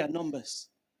knew their numbers.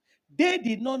 They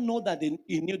did not know that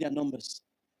he knew their numbers.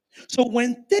 So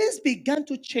when things began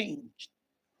to change,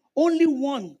 only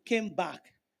one came back.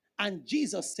 And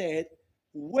Jesus said,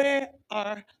 where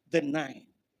are the 9?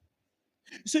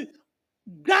 So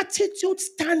gratitude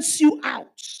stands you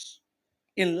out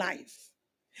in life.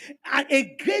 And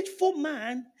a grateful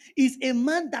man is a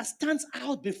man that stands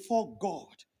out before God.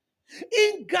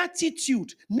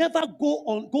 Ingratitude never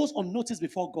goes unnoticed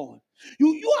before God.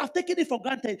 You have taken it for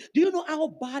granted. Do you know how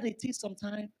bad it is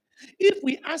sometimes? If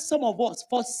we ask some of us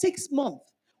for 6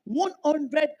 months,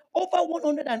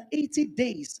 180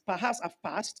 days perhaps have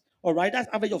passed. All right, that's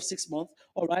average of 6 months.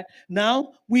 All right,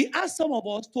 now we ask some of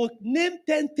us to name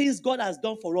 10 things God has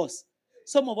done for us.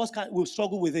 Some of us will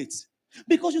struggle with it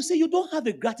because you see, you don't have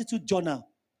a gratitude journal.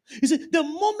 You see, the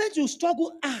moment you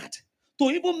struggle hard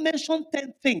to even mention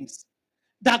 10 things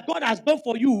that God has done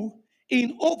for you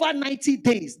in over 90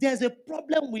 days, there's a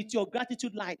problem with your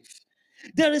gratitude life.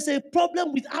 There is a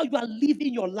problem with how you are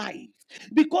living your life.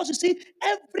 Because you see,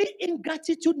 every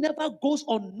ingratitude never goes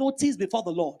unnoticed before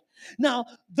the Lord. Now,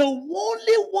 the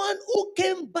only one who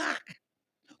came back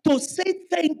to say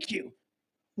thank you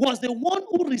was the one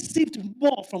who received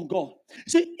more from God.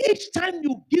 So each time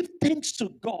you give thanks to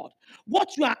God,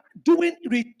 what you are doing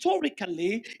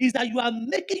rhetorically is that you are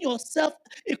making yourself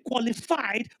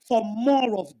qualified for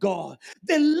more of God.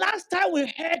 The last time we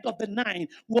heard of the 9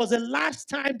 was the last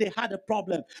time they had a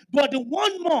problem, but the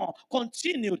one more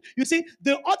continued. You see,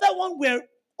 the other one were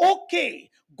okay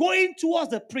going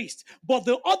towards the priest, but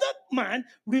the other man,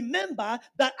 remember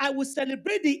that I will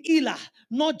celebrate the healer,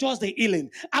 not just the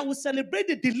healing. I will celebrate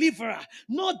the deliverer,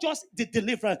 not just the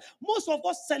deliverer. Most of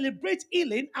us celebrate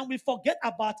healing and we forget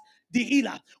about the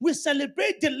healer. We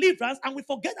celebrate deliverance and we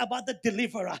forget about the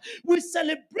deliverer. We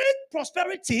celebrate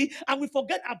prosperity and we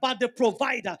forget about the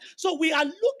provider. So we are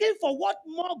looking for what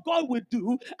more God will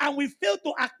do and we fail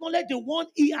to acknowledge the one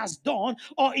he has done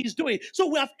or is doing. So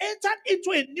we have entered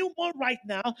into a new one right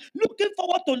now, looking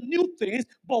forward to new things,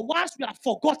 but whilst we are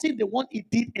forgetting the one he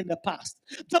did in the past.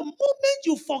 The moment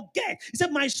you forget, he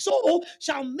said, my soul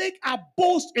shall make a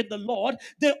boast in the Lord.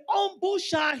 The humble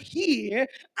shall hear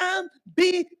and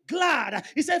be glad.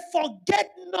 He said,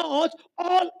 forget not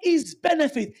all his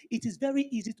benefit. It is very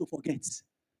easy to forget.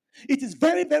 It is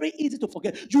very, very easy to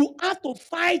forget. You have to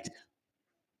fight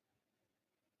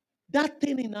that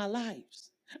thing in our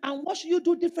lives. And what should you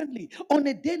do differently on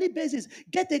a daily basis?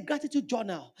 Get a gratitude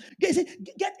journal.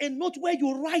 Get a note where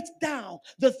you write down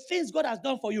the things God has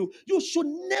done for you. You should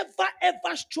never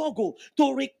ever struggle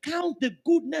to recount the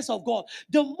goodness of God.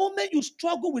 The moment you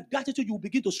struggle with gratitude, you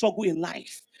begin to struggle in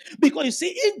life. Because you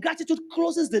see, ingratitude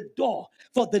closes the door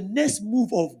for the next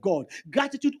move of God.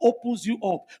 Gratitude opens you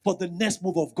up for the next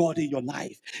move of God in your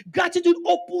life. Gratitude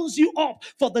opens you up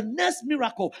for the next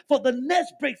miracle, for the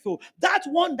next breakthrough. That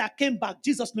one that came back,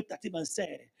 Jesus looked at him and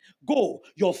said, go,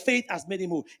 your faith has made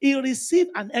him move. He received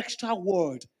an extra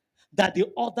word that the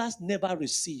others never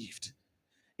received.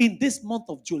 In this month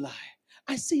of July,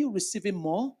 I see you receiving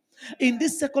more. In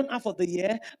this second half of the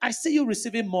year, I see you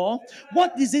receiving more.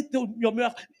 What is it, your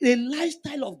miracle? A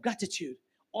lifestyle of gratitude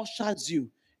ushers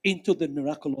you into the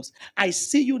miraculous. I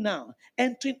see you now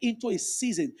entering into a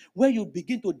season where you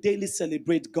begin to daily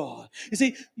celebrate God. You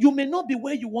see, you may not be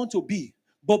where you want to be,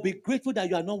 but be grateful that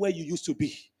you are not where you used to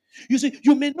be. You see,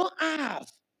 you may not have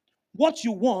what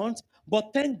you want,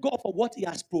 but thank God for what He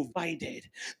has provided.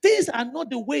 Things are not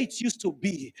the way it used to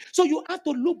be. So you have to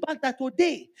look back that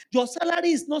today, your salary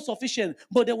is not sufficient,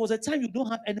 but there was a time you don't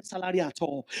have any salary at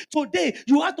all. Today,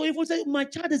 you have to even say, my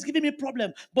child is giving me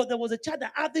problem, but there was a child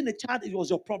that having a child, it was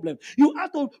your problem. You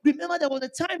have to remember there was a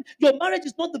time your marriage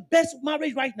is not the best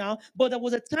marriage right now, but there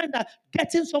was a time that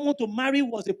getting someone to marry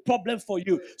was a problem for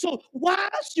you. So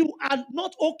whilst you are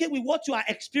not okay with what you are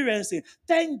experiencing,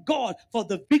 thank God for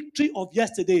the victory of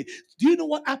yesterday. Do you know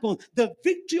what happened? The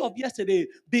victory of yesterday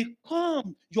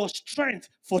become your strength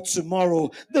for tomorrow.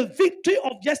 The victory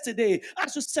of yesterday,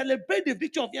 as you celebrate the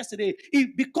victory of yesterday,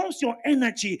 it becomes your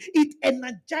energy. It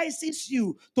energizes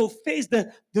you to face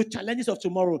the challenges of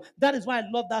tomorrow. That is why I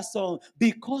love that song.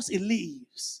 Because it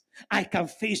lives, I can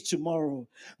face tomorrow.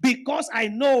 Because I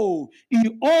know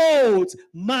He holds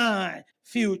my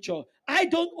future. I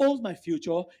don't hold my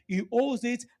future. He holds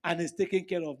it and is taking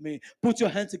care of me. Put your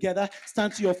hands together.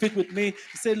 Stand to your feet with me.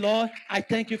 Say, Lord, I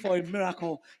thank you for a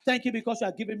miracle. Thank you because you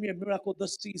are giving me a miracle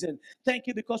this season. Thank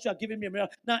you because you are giving me a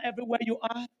miracle. Now, everywhere you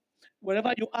are,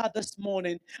 wherever you are this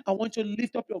morning, I want you to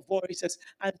lift up your voices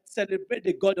and celebrate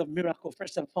the God of miracle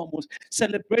first and foremost.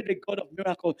 Celebrate the God of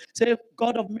miracle. Say,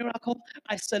 God of miracle,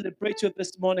 I celebrate you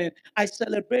this morning. I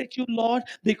celebrate you, Lord,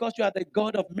 because you are the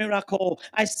God of miracle.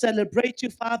 I celebrate you,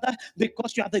 Father,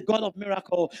 because you are the God of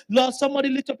miracle. Lord, somebody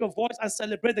lift up your voice and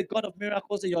celebrate the God of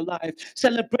miracles in your life.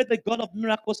 Celebrate the God of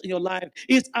miracles in your life.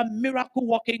 He's a miracle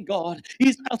working God.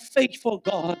 He's a faithful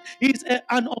God. He's an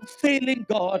unfailing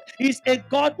God. He's a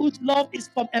God whose love is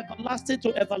from everlasting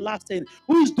to everlasting,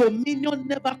 whose dominion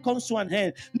never comes to an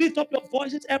end. Lift up your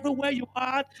voices everywhere you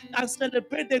are and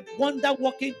celebrate the wonder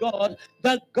working God,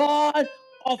 the God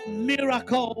of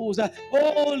miracles.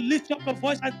 Oh, lift up your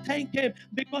voice and thank Him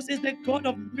because He's the God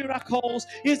of miracles.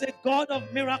 He's a God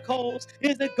of miracles.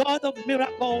 He's the God of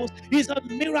miracles. He's a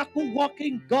miracle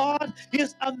working God.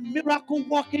 He's a miracle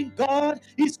working God.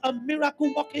 He's a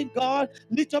miracle working God.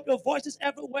 Lift up your voices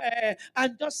everywhere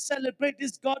and just celebrate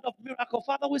this God of miracle.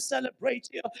 Father, we celebrate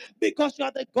you because you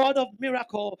are the God of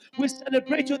miracle. We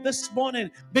celebrate you this morning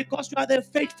because you are the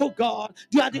faithful God.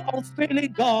 You are the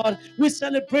unfailing God. We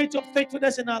celebrate your faithfulness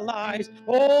goodness in our lives.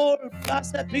 Oh,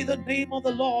 blessed be the name of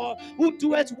the Lord who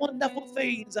doeth wonderful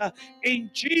things. In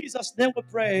Jesus' name we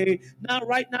pray. Now,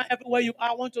 right now, everywhere you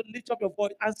are, I want to lift up your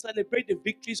voice and celebrate the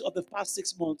victories of the past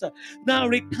 6 months. Now,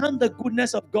 recount the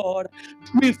goodness of God.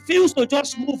 Refuse to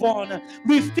just move on.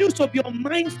 Refuse to be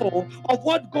unmindful of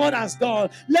what God has done.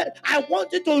 I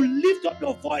want you to lift up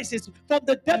your voices from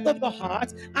the depth of your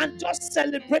heart and just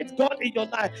celebrate God in your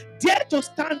life. Dare to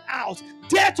stand out.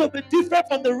 Dare to be different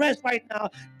from the rest right now.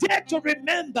 Dare to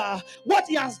remember what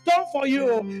He has done for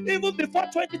you even before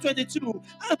 2022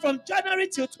 and from January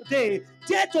till today.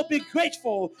 Dare to be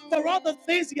grateful for all the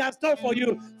things He has done for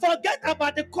you. Forget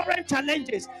about the current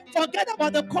challenges. Forget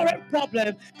about the current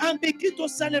problem and begin to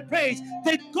celebrate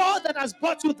the God that has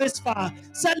brought you this far.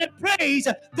 Celebrate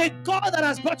the God that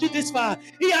has brought you this far.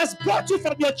 He has brought you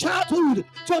from your childhood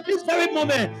to this very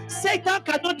moment. Satan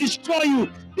cannot destroy you.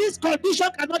 This condition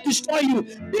cannot destroy you.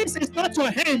 This is not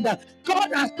your hand.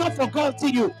 God has not forgotten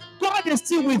you. God is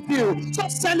still with you. So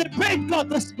celebrate God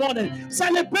this morning.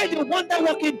 Celebrate the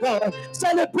wonder-working God.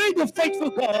 Celebrate the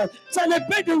faithful God.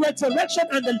 Celebrate the resurrection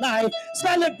and the life.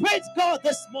 Celebrate God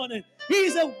this morning. He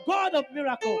is a God of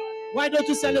miracle. Why don't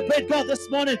you celebrate God this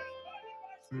morning?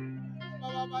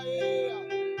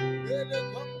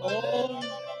 Oh,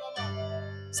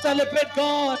 celebrate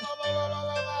God.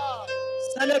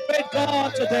 Celebrate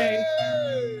God today.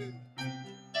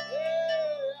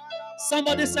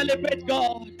 Somebody celebrate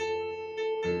God.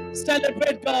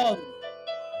 Celebrate God.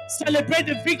 Celebrate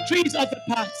the victories of the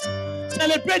past.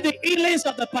 Celebrate the healings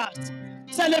of the past.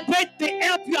 Celebrate the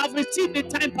help you have received in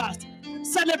time past.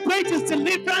 Celebrate His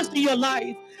deliverance in your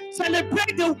life.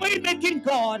 Celebrate the way making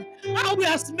God, how He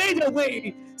has made a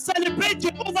way. Celebrate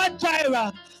Jehovah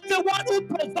Jireh, the one who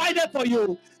provided for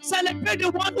you. Celebrate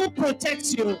the one who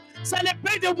protects you.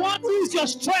 Celebrate the one who is your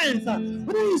strength,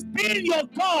 who is being your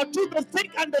God through the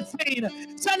thick and the thin.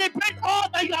 Celebrate all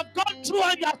that you have gone through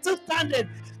and you are still standing.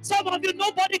 Some of you,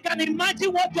 nobody can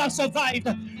imagine what you have survived.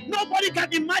 Nobody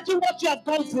can imagine what you have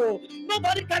gone through.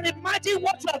 Nobody can imagine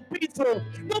what you have been through.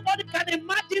 Nobody can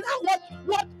imagine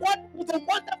what the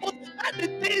wonderful and the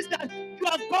things that you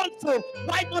have gone through.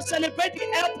 Why not celebrate the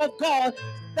help of God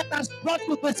that has brought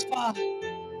you this far?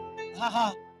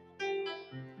 Haha.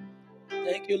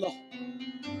 Thank you, Lord.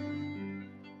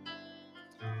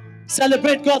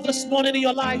 Celebrate God this morning in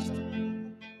your life.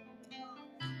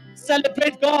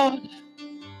 Celebrate God.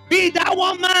 Be that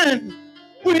one man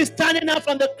who is standing out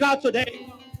from the crowd today.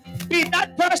 Be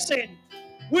that person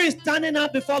who is standing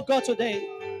out before God today.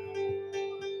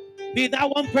 Be that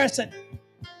one person.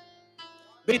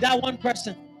 Be that one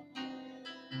person.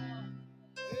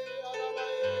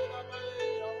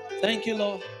 Thank you,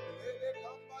 Lord.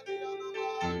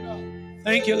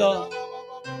 Thank you, Lord.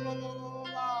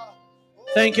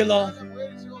 Thank you, Lord.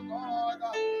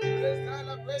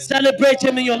 Celebrate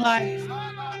Him in your life.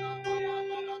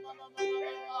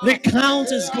 Recount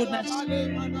His goodness.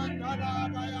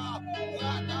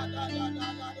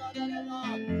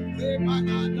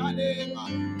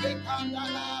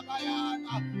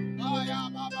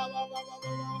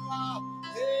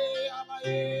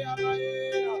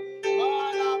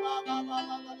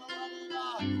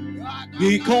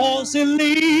 Because He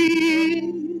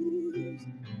lives,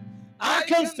 I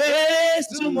can face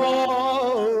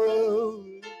tomorrow.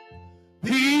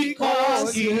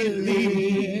 Because He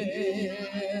lives,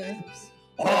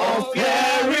 all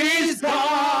fear is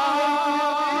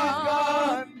gone.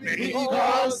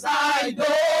 Because I know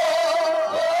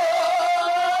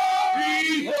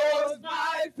He holds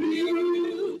my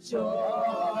future,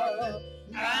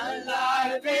 and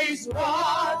life is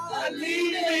worth a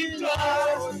living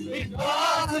just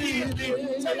because He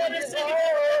lives.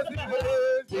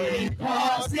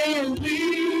 Because He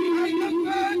lives,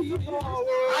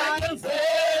 I can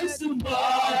face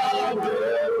tomorrow.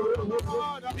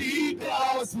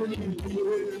 Because He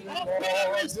lives, all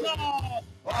fear is gone.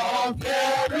 All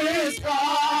fear is gone.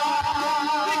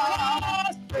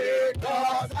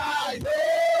 Because I know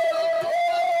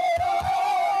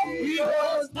He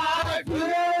was my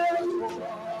future,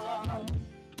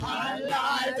 my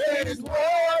life is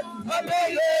worth a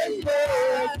million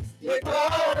years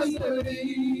because He lives.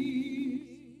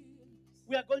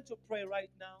 We are going to pray right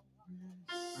now.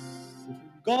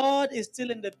 God is still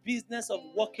in the business of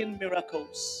working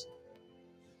miracles.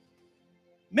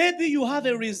 Maybe you have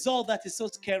a result that is so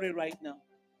scary right now.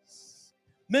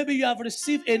 Maybe you have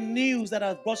received a news that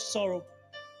has brought sorrow.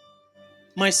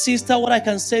 My sister, what I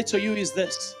can say to you is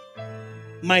this.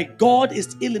 My God is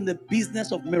still in the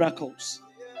business of miracles.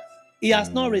 He has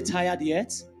not retired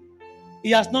yet.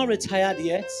 He has not retired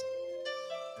yet.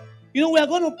 You know, we are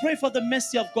going to pray for the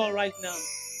mercy of God right now.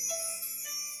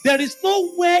 There is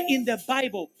nowhere in the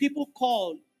Bible people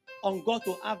call on God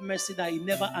to have mercy that He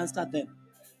never answered them.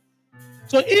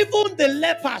 So even the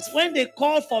lepers, when they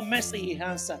called for mercy, He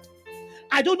answered.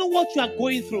 I don't know what you are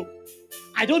going through.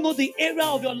 I don't know the area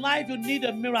of your life you need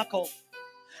a miracle.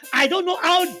 I don't know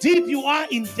how deep you are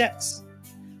in depths.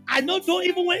 I don't know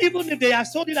even if they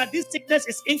have told you that this sickness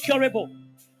is incurable.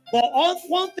 But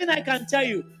one thing I can tell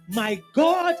you, my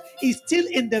God is still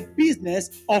in the business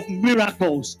of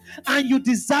miracles. And you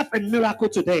deserve a miracle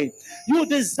today. You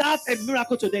deserve a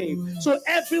miracle today. So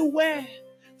everywhere,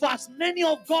 for as many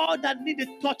of God that need the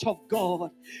touch of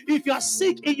God, if you are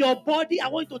sick in your body, I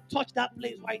want you to touch that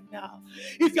place right now.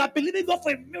 If you are believing God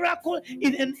for a miracle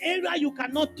in an area you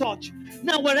cannot touch,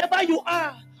 now wherever you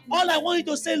are, all I want you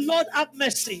to say, Lord, have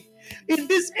mercy. In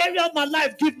this area of my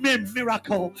life, give me a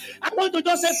miracle. I want to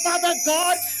just say, Father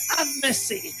God, have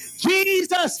mercy.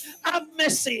 Jesus, have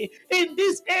mercy. In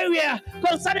this area,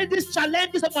 concerning these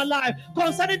challenges of my life,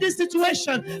 concerning this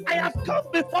situation, I have come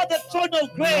before the throne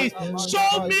of grace.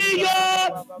 Show me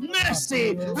your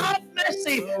mercy. Have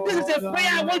mercy. This is a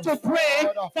prayer I want to pray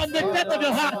from the depth of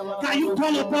your heart. Can you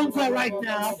call upon God right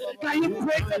now? Can you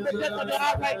pray from the depth of your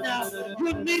heart right now?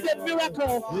 You need a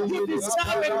miracle. You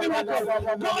deserve a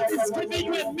miracle. God is giving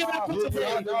you a miracle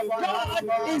today. God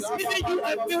is giving you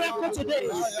a miracle today.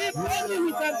 If only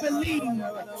you can believe.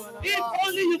 If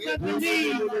only you can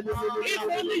believe. If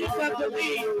only you can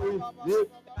believe.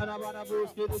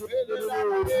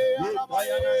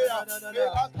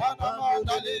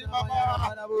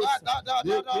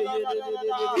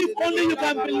 If only you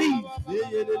can believe,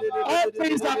 all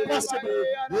things are possible.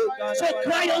 So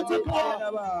cry unto God.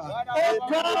 Oh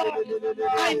God,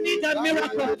 I need a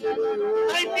miracle.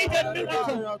 I need a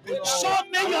miracle. Show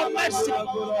me your mercy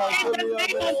in the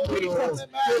name of Jesus.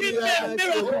 Give me a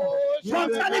miracle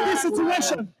concerning this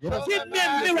situation. Give me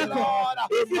a miracle.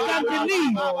 If you can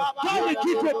believe, God will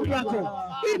give you a miracle.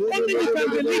 If only you can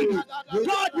believe,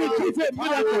 God will give you a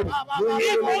miracle.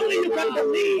 If only you can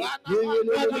believe,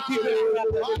 God will give you a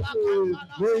miracle.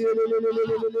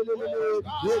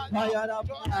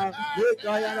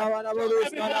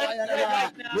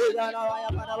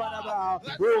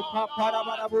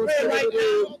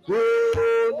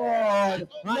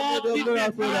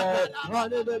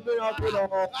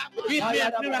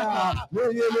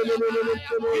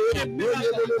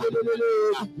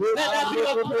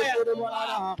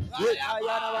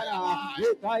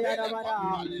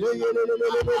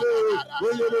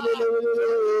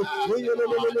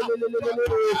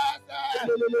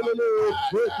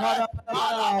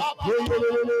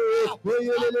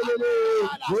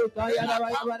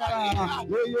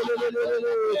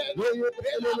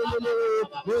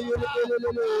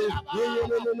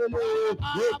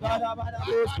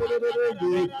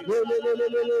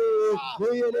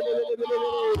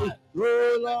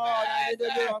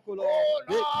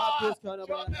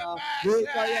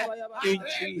 In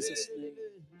Jesus' name.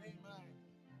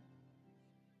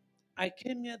 I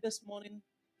came here this morning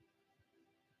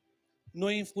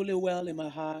knowing fully well in my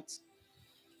heart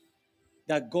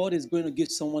that God is going to give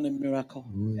someone a miracle.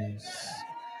 Yes.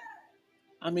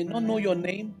 I may not know your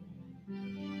name,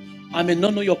 I may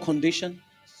not know your condition,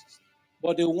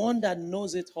 but the one that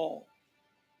knows it all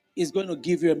is going to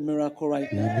give you a miracle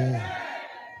right now. Amen.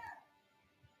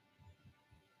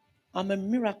 I'm a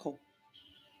miracle.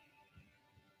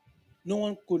 No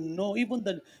one could know, even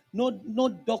no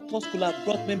doctors could have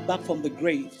brought me back from the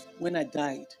grave when I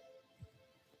died.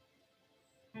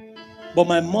 But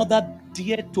my mother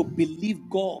dared to believe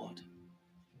God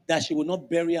that she would not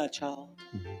bury her child.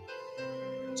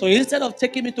 So instead of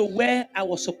taking me to where I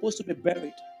was supposed to be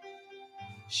buried,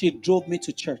 she drove me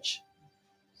to church.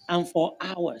 And for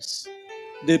hours,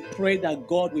 they prayed that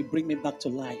God will bring me back to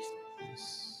life.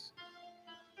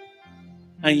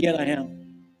 And here I am.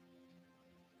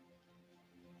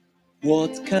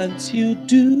 What can't you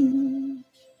do?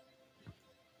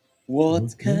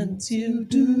 What can't you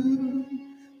do?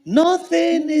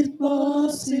 Nothing is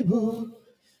possible.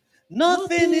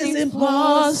 Nothing is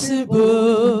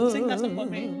impossible. Sing that song for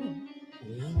me.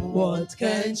 What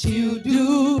can't you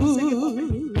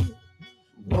do?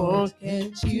 What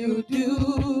can't you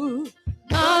do?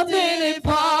 Nothing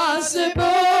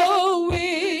impossible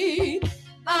with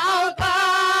our God.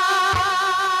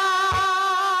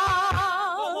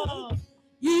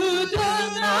 You do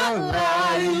not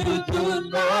lie, you do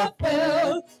not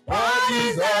fail. What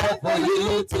is there for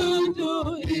you to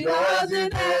do? It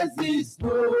doesn't exist,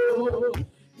 no.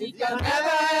 It can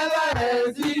never ever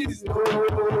exist,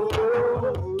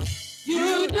 no.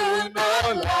 You do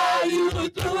not lie, you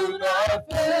do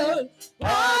not fail.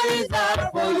 What is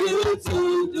that for you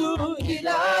to do? It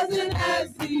doesn't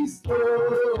exist,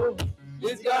 no.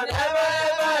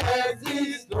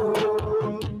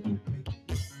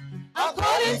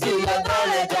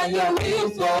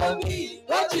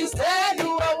 said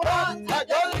you are one, I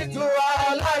don't need to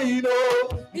align,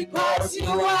 oh, because you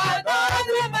are not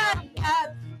the man that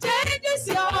changes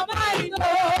your mind,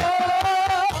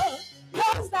 oh.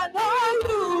 Trust and know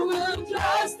you will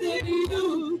trust in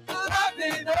you.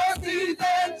 Nothing else is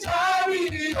a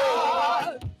chariot,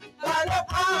 but a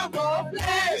arm of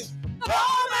flesh. No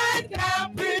man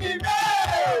can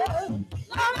prevail.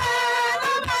 No man,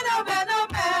 no man, no man, no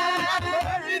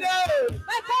man.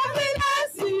 My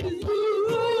confidence is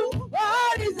you.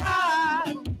 What is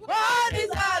hard? What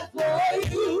is hard for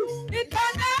you? It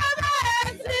can never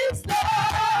exist.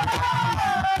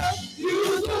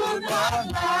 You do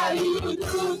not lie. You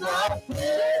do not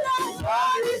fail.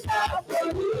 What is hard for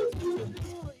you to do?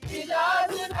 It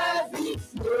doesn't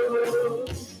exist.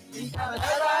 It can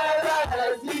never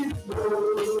exist.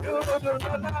 You do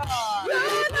not lie. You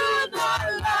do not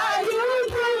lie. You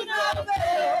do not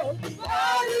fail.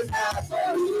 What is hard for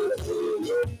you to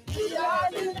do? It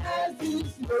doesn't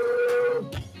exist.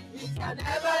 It can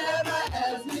never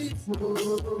exist.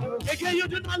 Again, you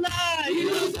do not lie.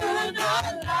 You do not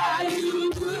lie.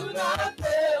 You do not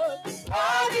fail.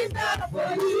 What is hard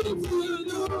for you to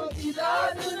do? It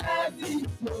doesn't exist.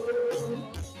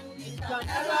 It can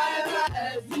never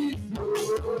exist.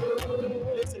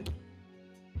 Listen,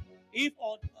 if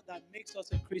all that makes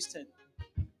us a Christian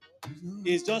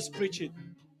is just preaching,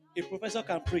 a professor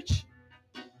can preach.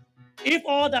 If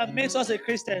all that makes us a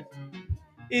Christian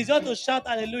is just to shout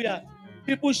hallelujah,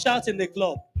 people shout in the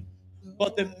club.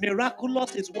 But the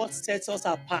miraculous is what sets us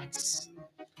apart.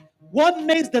 What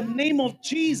makes the name of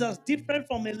Jesus different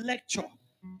from a lecture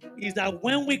is that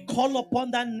when we call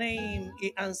upon that name,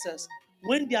 He answers.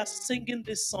 When they are singing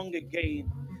this song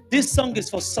again, this song is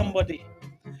for somebody.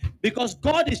 Because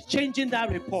God is changing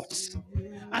that report.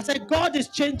 I said, God is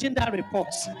changing that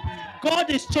report. God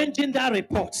is changing that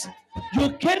report. You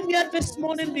came here this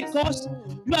morning because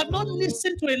you have not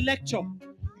listened to a lecture.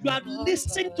 You have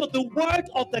listened to the word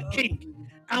of the King.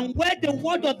 And where the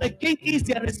word of the King is,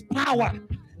 there is power.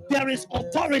 There is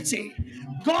authority.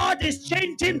 God is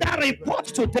changing that report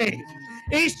today.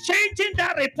 He's changing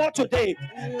that report today.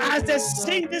 As they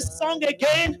sing this song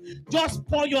again, just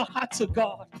pour your heart to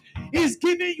God. He's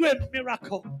giving you a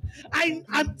miracle. I'm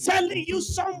telling you,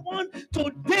 someone,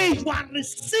 today you are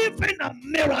receiving a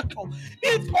miracle.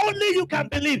 If only you can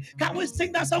believe. Can we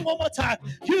sing that song one more time?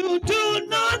 You do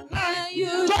not lie.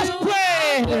 Just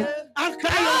pray and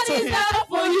cry unto Him. What is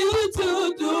for you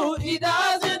to do? It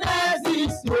doesn't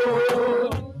exist.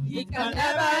 No. It can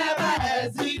never ever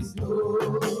exist. No.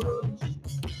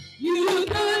 You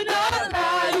do not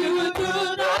lie. You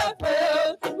do not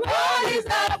fail. What is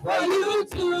for you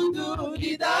to do?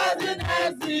 It doesn't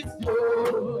exist.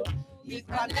 No. It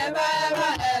can never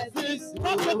ever exist.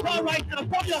 Pop your car right now.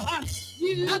 Pop your hands.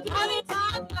 You do not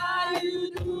lie.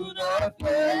 You do not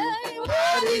fail.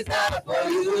 What is for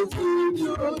you to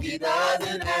do? It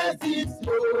doesn't exist.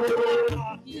 No.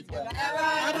 It can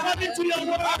never According to your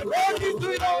word. According to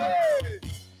your way.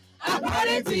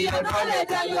 According to your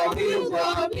knowledge and your will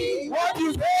for me. What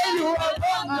you say you are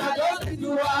wrong, I don't think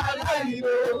you are lying,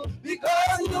 oh.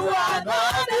 Because you are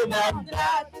not the man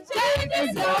that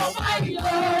changes your mind, oh.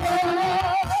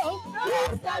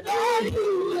 Trust and know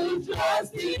you will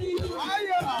trust in you.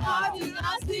 Nothing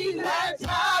I see like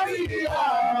chariot,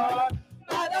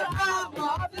 but the arm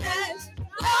of flesh.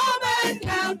 No man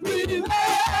can prevail.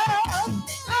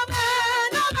 No man,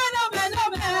 no man, no man, no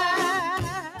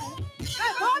man.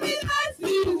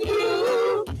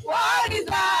 What is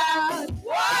that?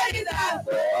 What is that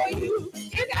for you?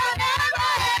 It can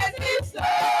never exist.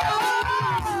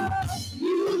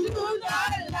 You do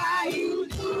not lie. You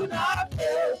do not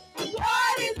fail.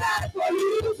 What is that for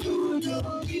you to do?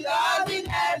 It doesn't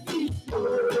exist.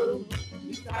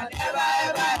 It can never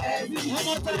ever exist. One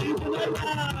more time. You do not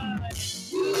lie.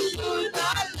 You do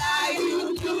not lie.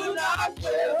 You do not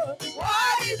fail.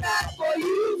 What is that for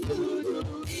you to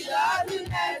do? It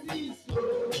doesn't exist.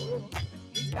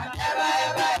 It can never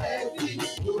ever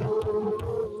exist.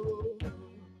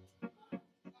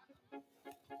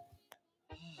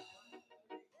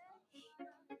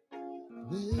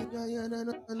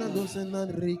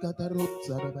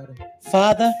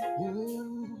 Father,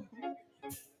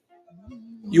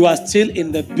 you are still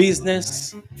in the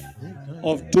business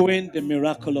of doing the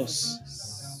miraculous.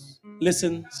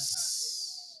 Listen.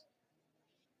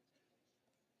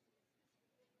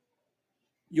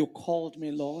 You called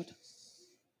me, Lord.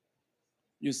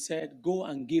 You said, go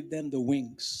and give them the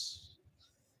wings.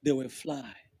 They will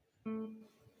fly.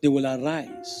 They will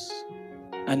arise.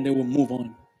 And they will move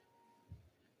on.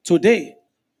 Today,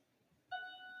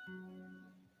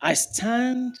 I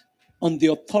stand on the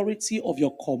authority of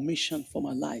your commission for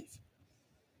my life.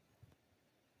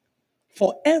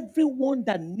 For everyone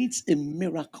that needs a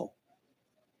miracle,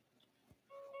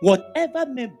 whatever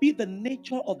may be the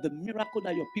nature of the miracle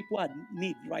that your people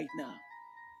need right now,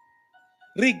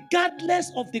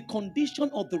 regardless of the condition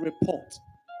of the report,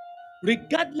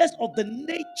 regardless of the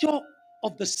nature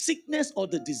of the sickness or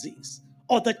the disease,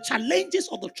 or the challenges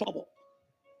or the trouble,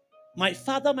 my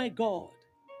Father, my God,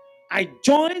 I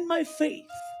join my faith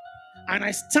and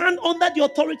I stand under the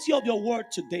authority of your word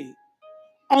today.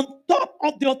 On top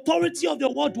of the authority of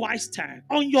your word do I stand.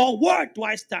 On your word do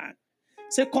I stand.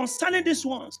 Say, concerning these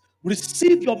ones,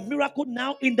 receive your miracle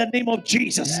now in the name of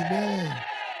Jesus. Amen.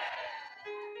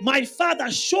 My Father,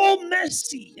 show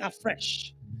mercy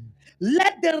afresh.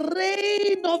 Let the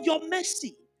rain of your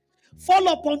mercy fall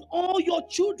upon all your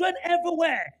children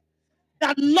everywhere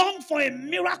that long for a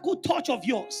miracle touch of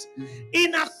yours.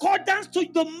 In accordance to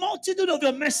the multitude of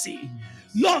your mercy,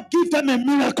 Lord, give them a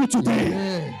miracle today.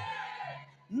 Amen.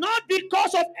 Not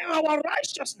because of our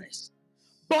righteousness,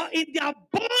 but in the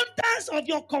abundance of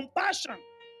your compassion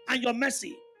and your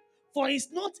mercy. For it's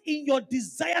not in your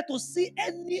desire to see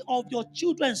any of your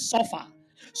children suffer.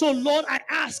 So, Lord, I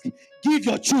ask, give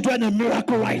your children a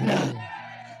miracle right now.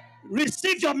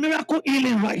 Receive your miracle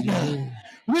healing right now.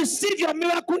 Receive your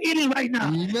miracle healing right now.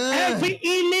 Amen. Every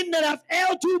healing that have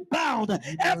held you bound,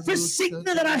 every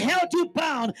sickness that have held you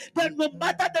bound, that no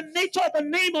matter the nature of the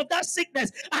name of that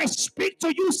sickness, I speak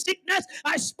to you, sickness.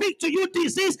 I speak to you,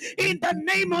 disease, in the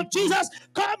name of Jesus.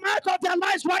 Come out of their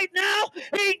lives right now,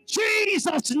 in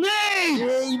Jesus' name.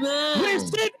 Amen.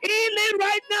 Receive healing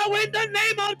right now in the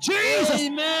name of Jesus.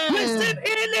 Amen. Receive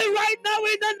healing right now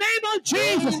in the name of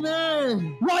Jesus.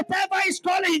 Amen. Whatever is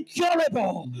called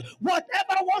incurable,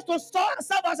 whatever wants to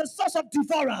serve as a source of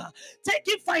devourer,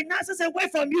 taking finances away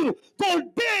from you,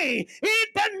 today, in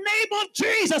the name of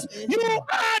Jesus, you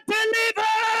are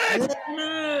delivered.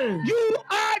 Amen. You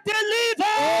are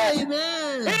delivered.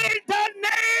 Amen. In the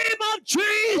name of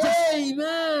Jesus.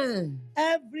 Amen.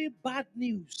 Every bad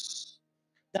news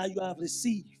that you have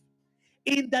received,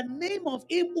 in the name of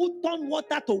him who turned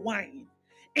water to wine,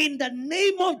 in the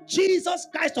name of Jesus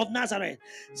Christ of Nazareth,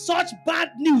 such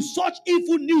bad news, such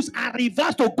evil news are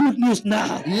reversed to good news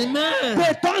now. Amen.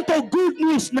 They turn to good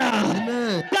news now.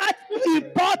 Amen. That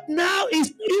report now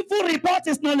is evil report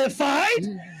is nullified.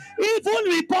 Evil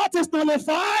report is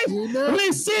nullified. Amen.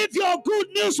 Receive your good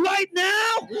news right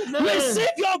now. Amen.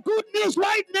 Receive your good news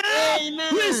right now.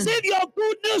 Amen. Receive your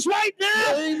good news right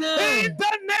now. Amen. In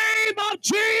the name of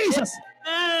Jesus.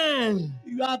 Amen.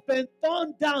 You have been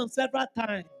turned down several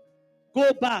times.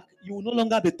 Go back. You will no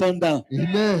longer be turned down.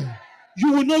 Amen.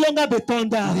 You will no longer be turned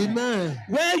down. Amen.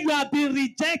 Where you have been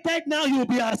rejected, now you will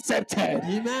be accepted.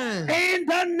 Amen. In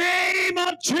the name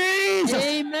of Jesus.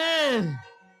 Amen.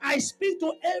 I speak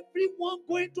to everyone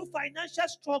going through financial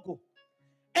struggle,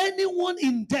 anyone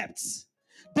in debt,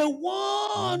 the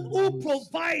one who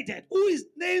provided, whose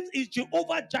name is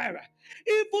Jehovah Jireh.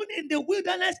 Even in the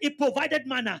wilderness, he provided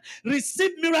manna.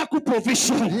 Receive miracle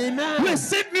provision. Amen.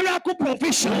 Receive miracle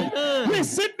provision. Amen.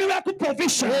 Receive miracle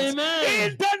provision.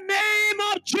 Amen. In the name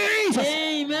of Jesus.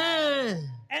 Amen.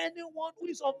 Anyone who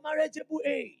is of marriageable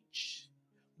age,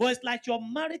 but it's like your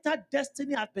marital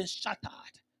destiny has been shattered.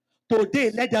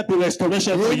 Today, let there be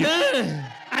restoration for you.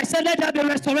 I said, let there be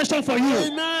restoration for you.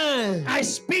 Amen. I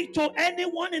speak to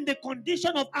anyone in the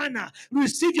condition of Anna.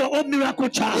 Receive your own miracle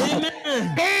child.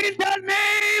 Amen. In the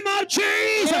name of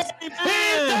Jesus. In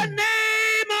the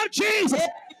name of Jesus.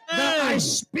 Now I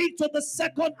speak to the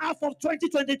second half of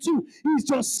 2022. It's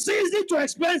your season to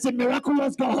experience a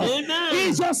miraculous God. Amen.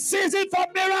 It's your season for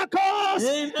miracles.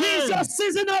 Amen. It's your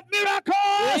season of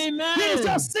miracles. Amen. It's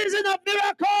your season of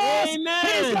miracles. Amen.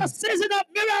 It's your season of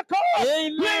miracles.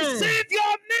 Amen. Receive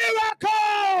your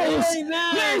miracles.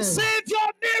 Amen. Receive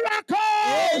your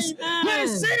miracles. Amen.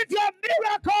 Receive your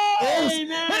miracles.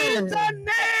 Amen. In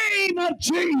the name of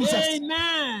Jesus.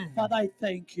 Amen. Father, I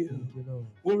thank you. Thank you, Lord.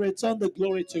 We return the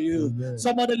glory to you. Amen.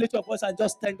 Somebody lift your voice and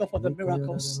just thank God for the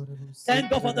miracles. Thank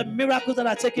God for the miracles that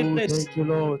are taking place. Thank you,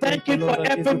 Lord. Thank Him for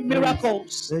every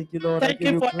miracles. Thank you, Lord. Thank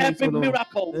Him for every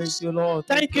miracles. Thank you, Lord.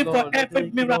 Thank Him for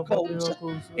every miracles.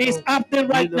 It's happening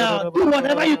right now. Do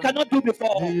whatever you cannot do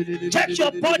before. Check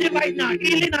your body right now.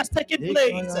 Healing has taken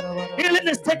place. Healing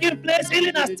is taking place.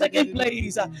 Healing has taken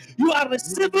place. You are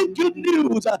receiving good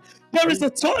news. There is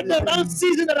a turnaround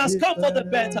season that has come for the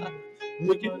better.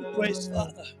 We give you praise,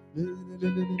 Father.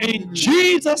 In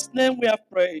Jesus' name we have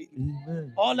prayed.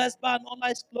 Amen. All eyes bound, all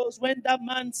eyes closed. When that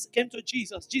man came to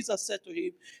Jesus, Jesus said to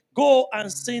him, go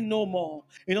and sin no more.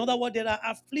 In other words, there are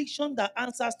afflictions that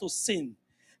answers to sin.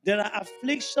 There are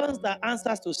afflictions that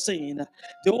answers to sin.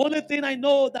 The only thing I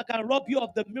know that can rob you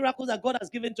of the miracles that God has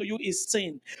given to you is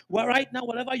sin. Well, right now,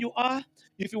 wherever you are,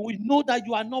 if you will know that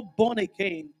you are not born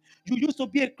again, you used to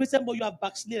be a Christian, but you have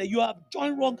backslidden. You have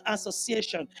joined wrong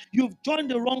association. You've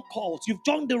joined the wrong cult. You've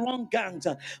joined the wrong gangs.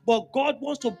 But God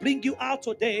wants to bring you out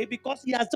today because He has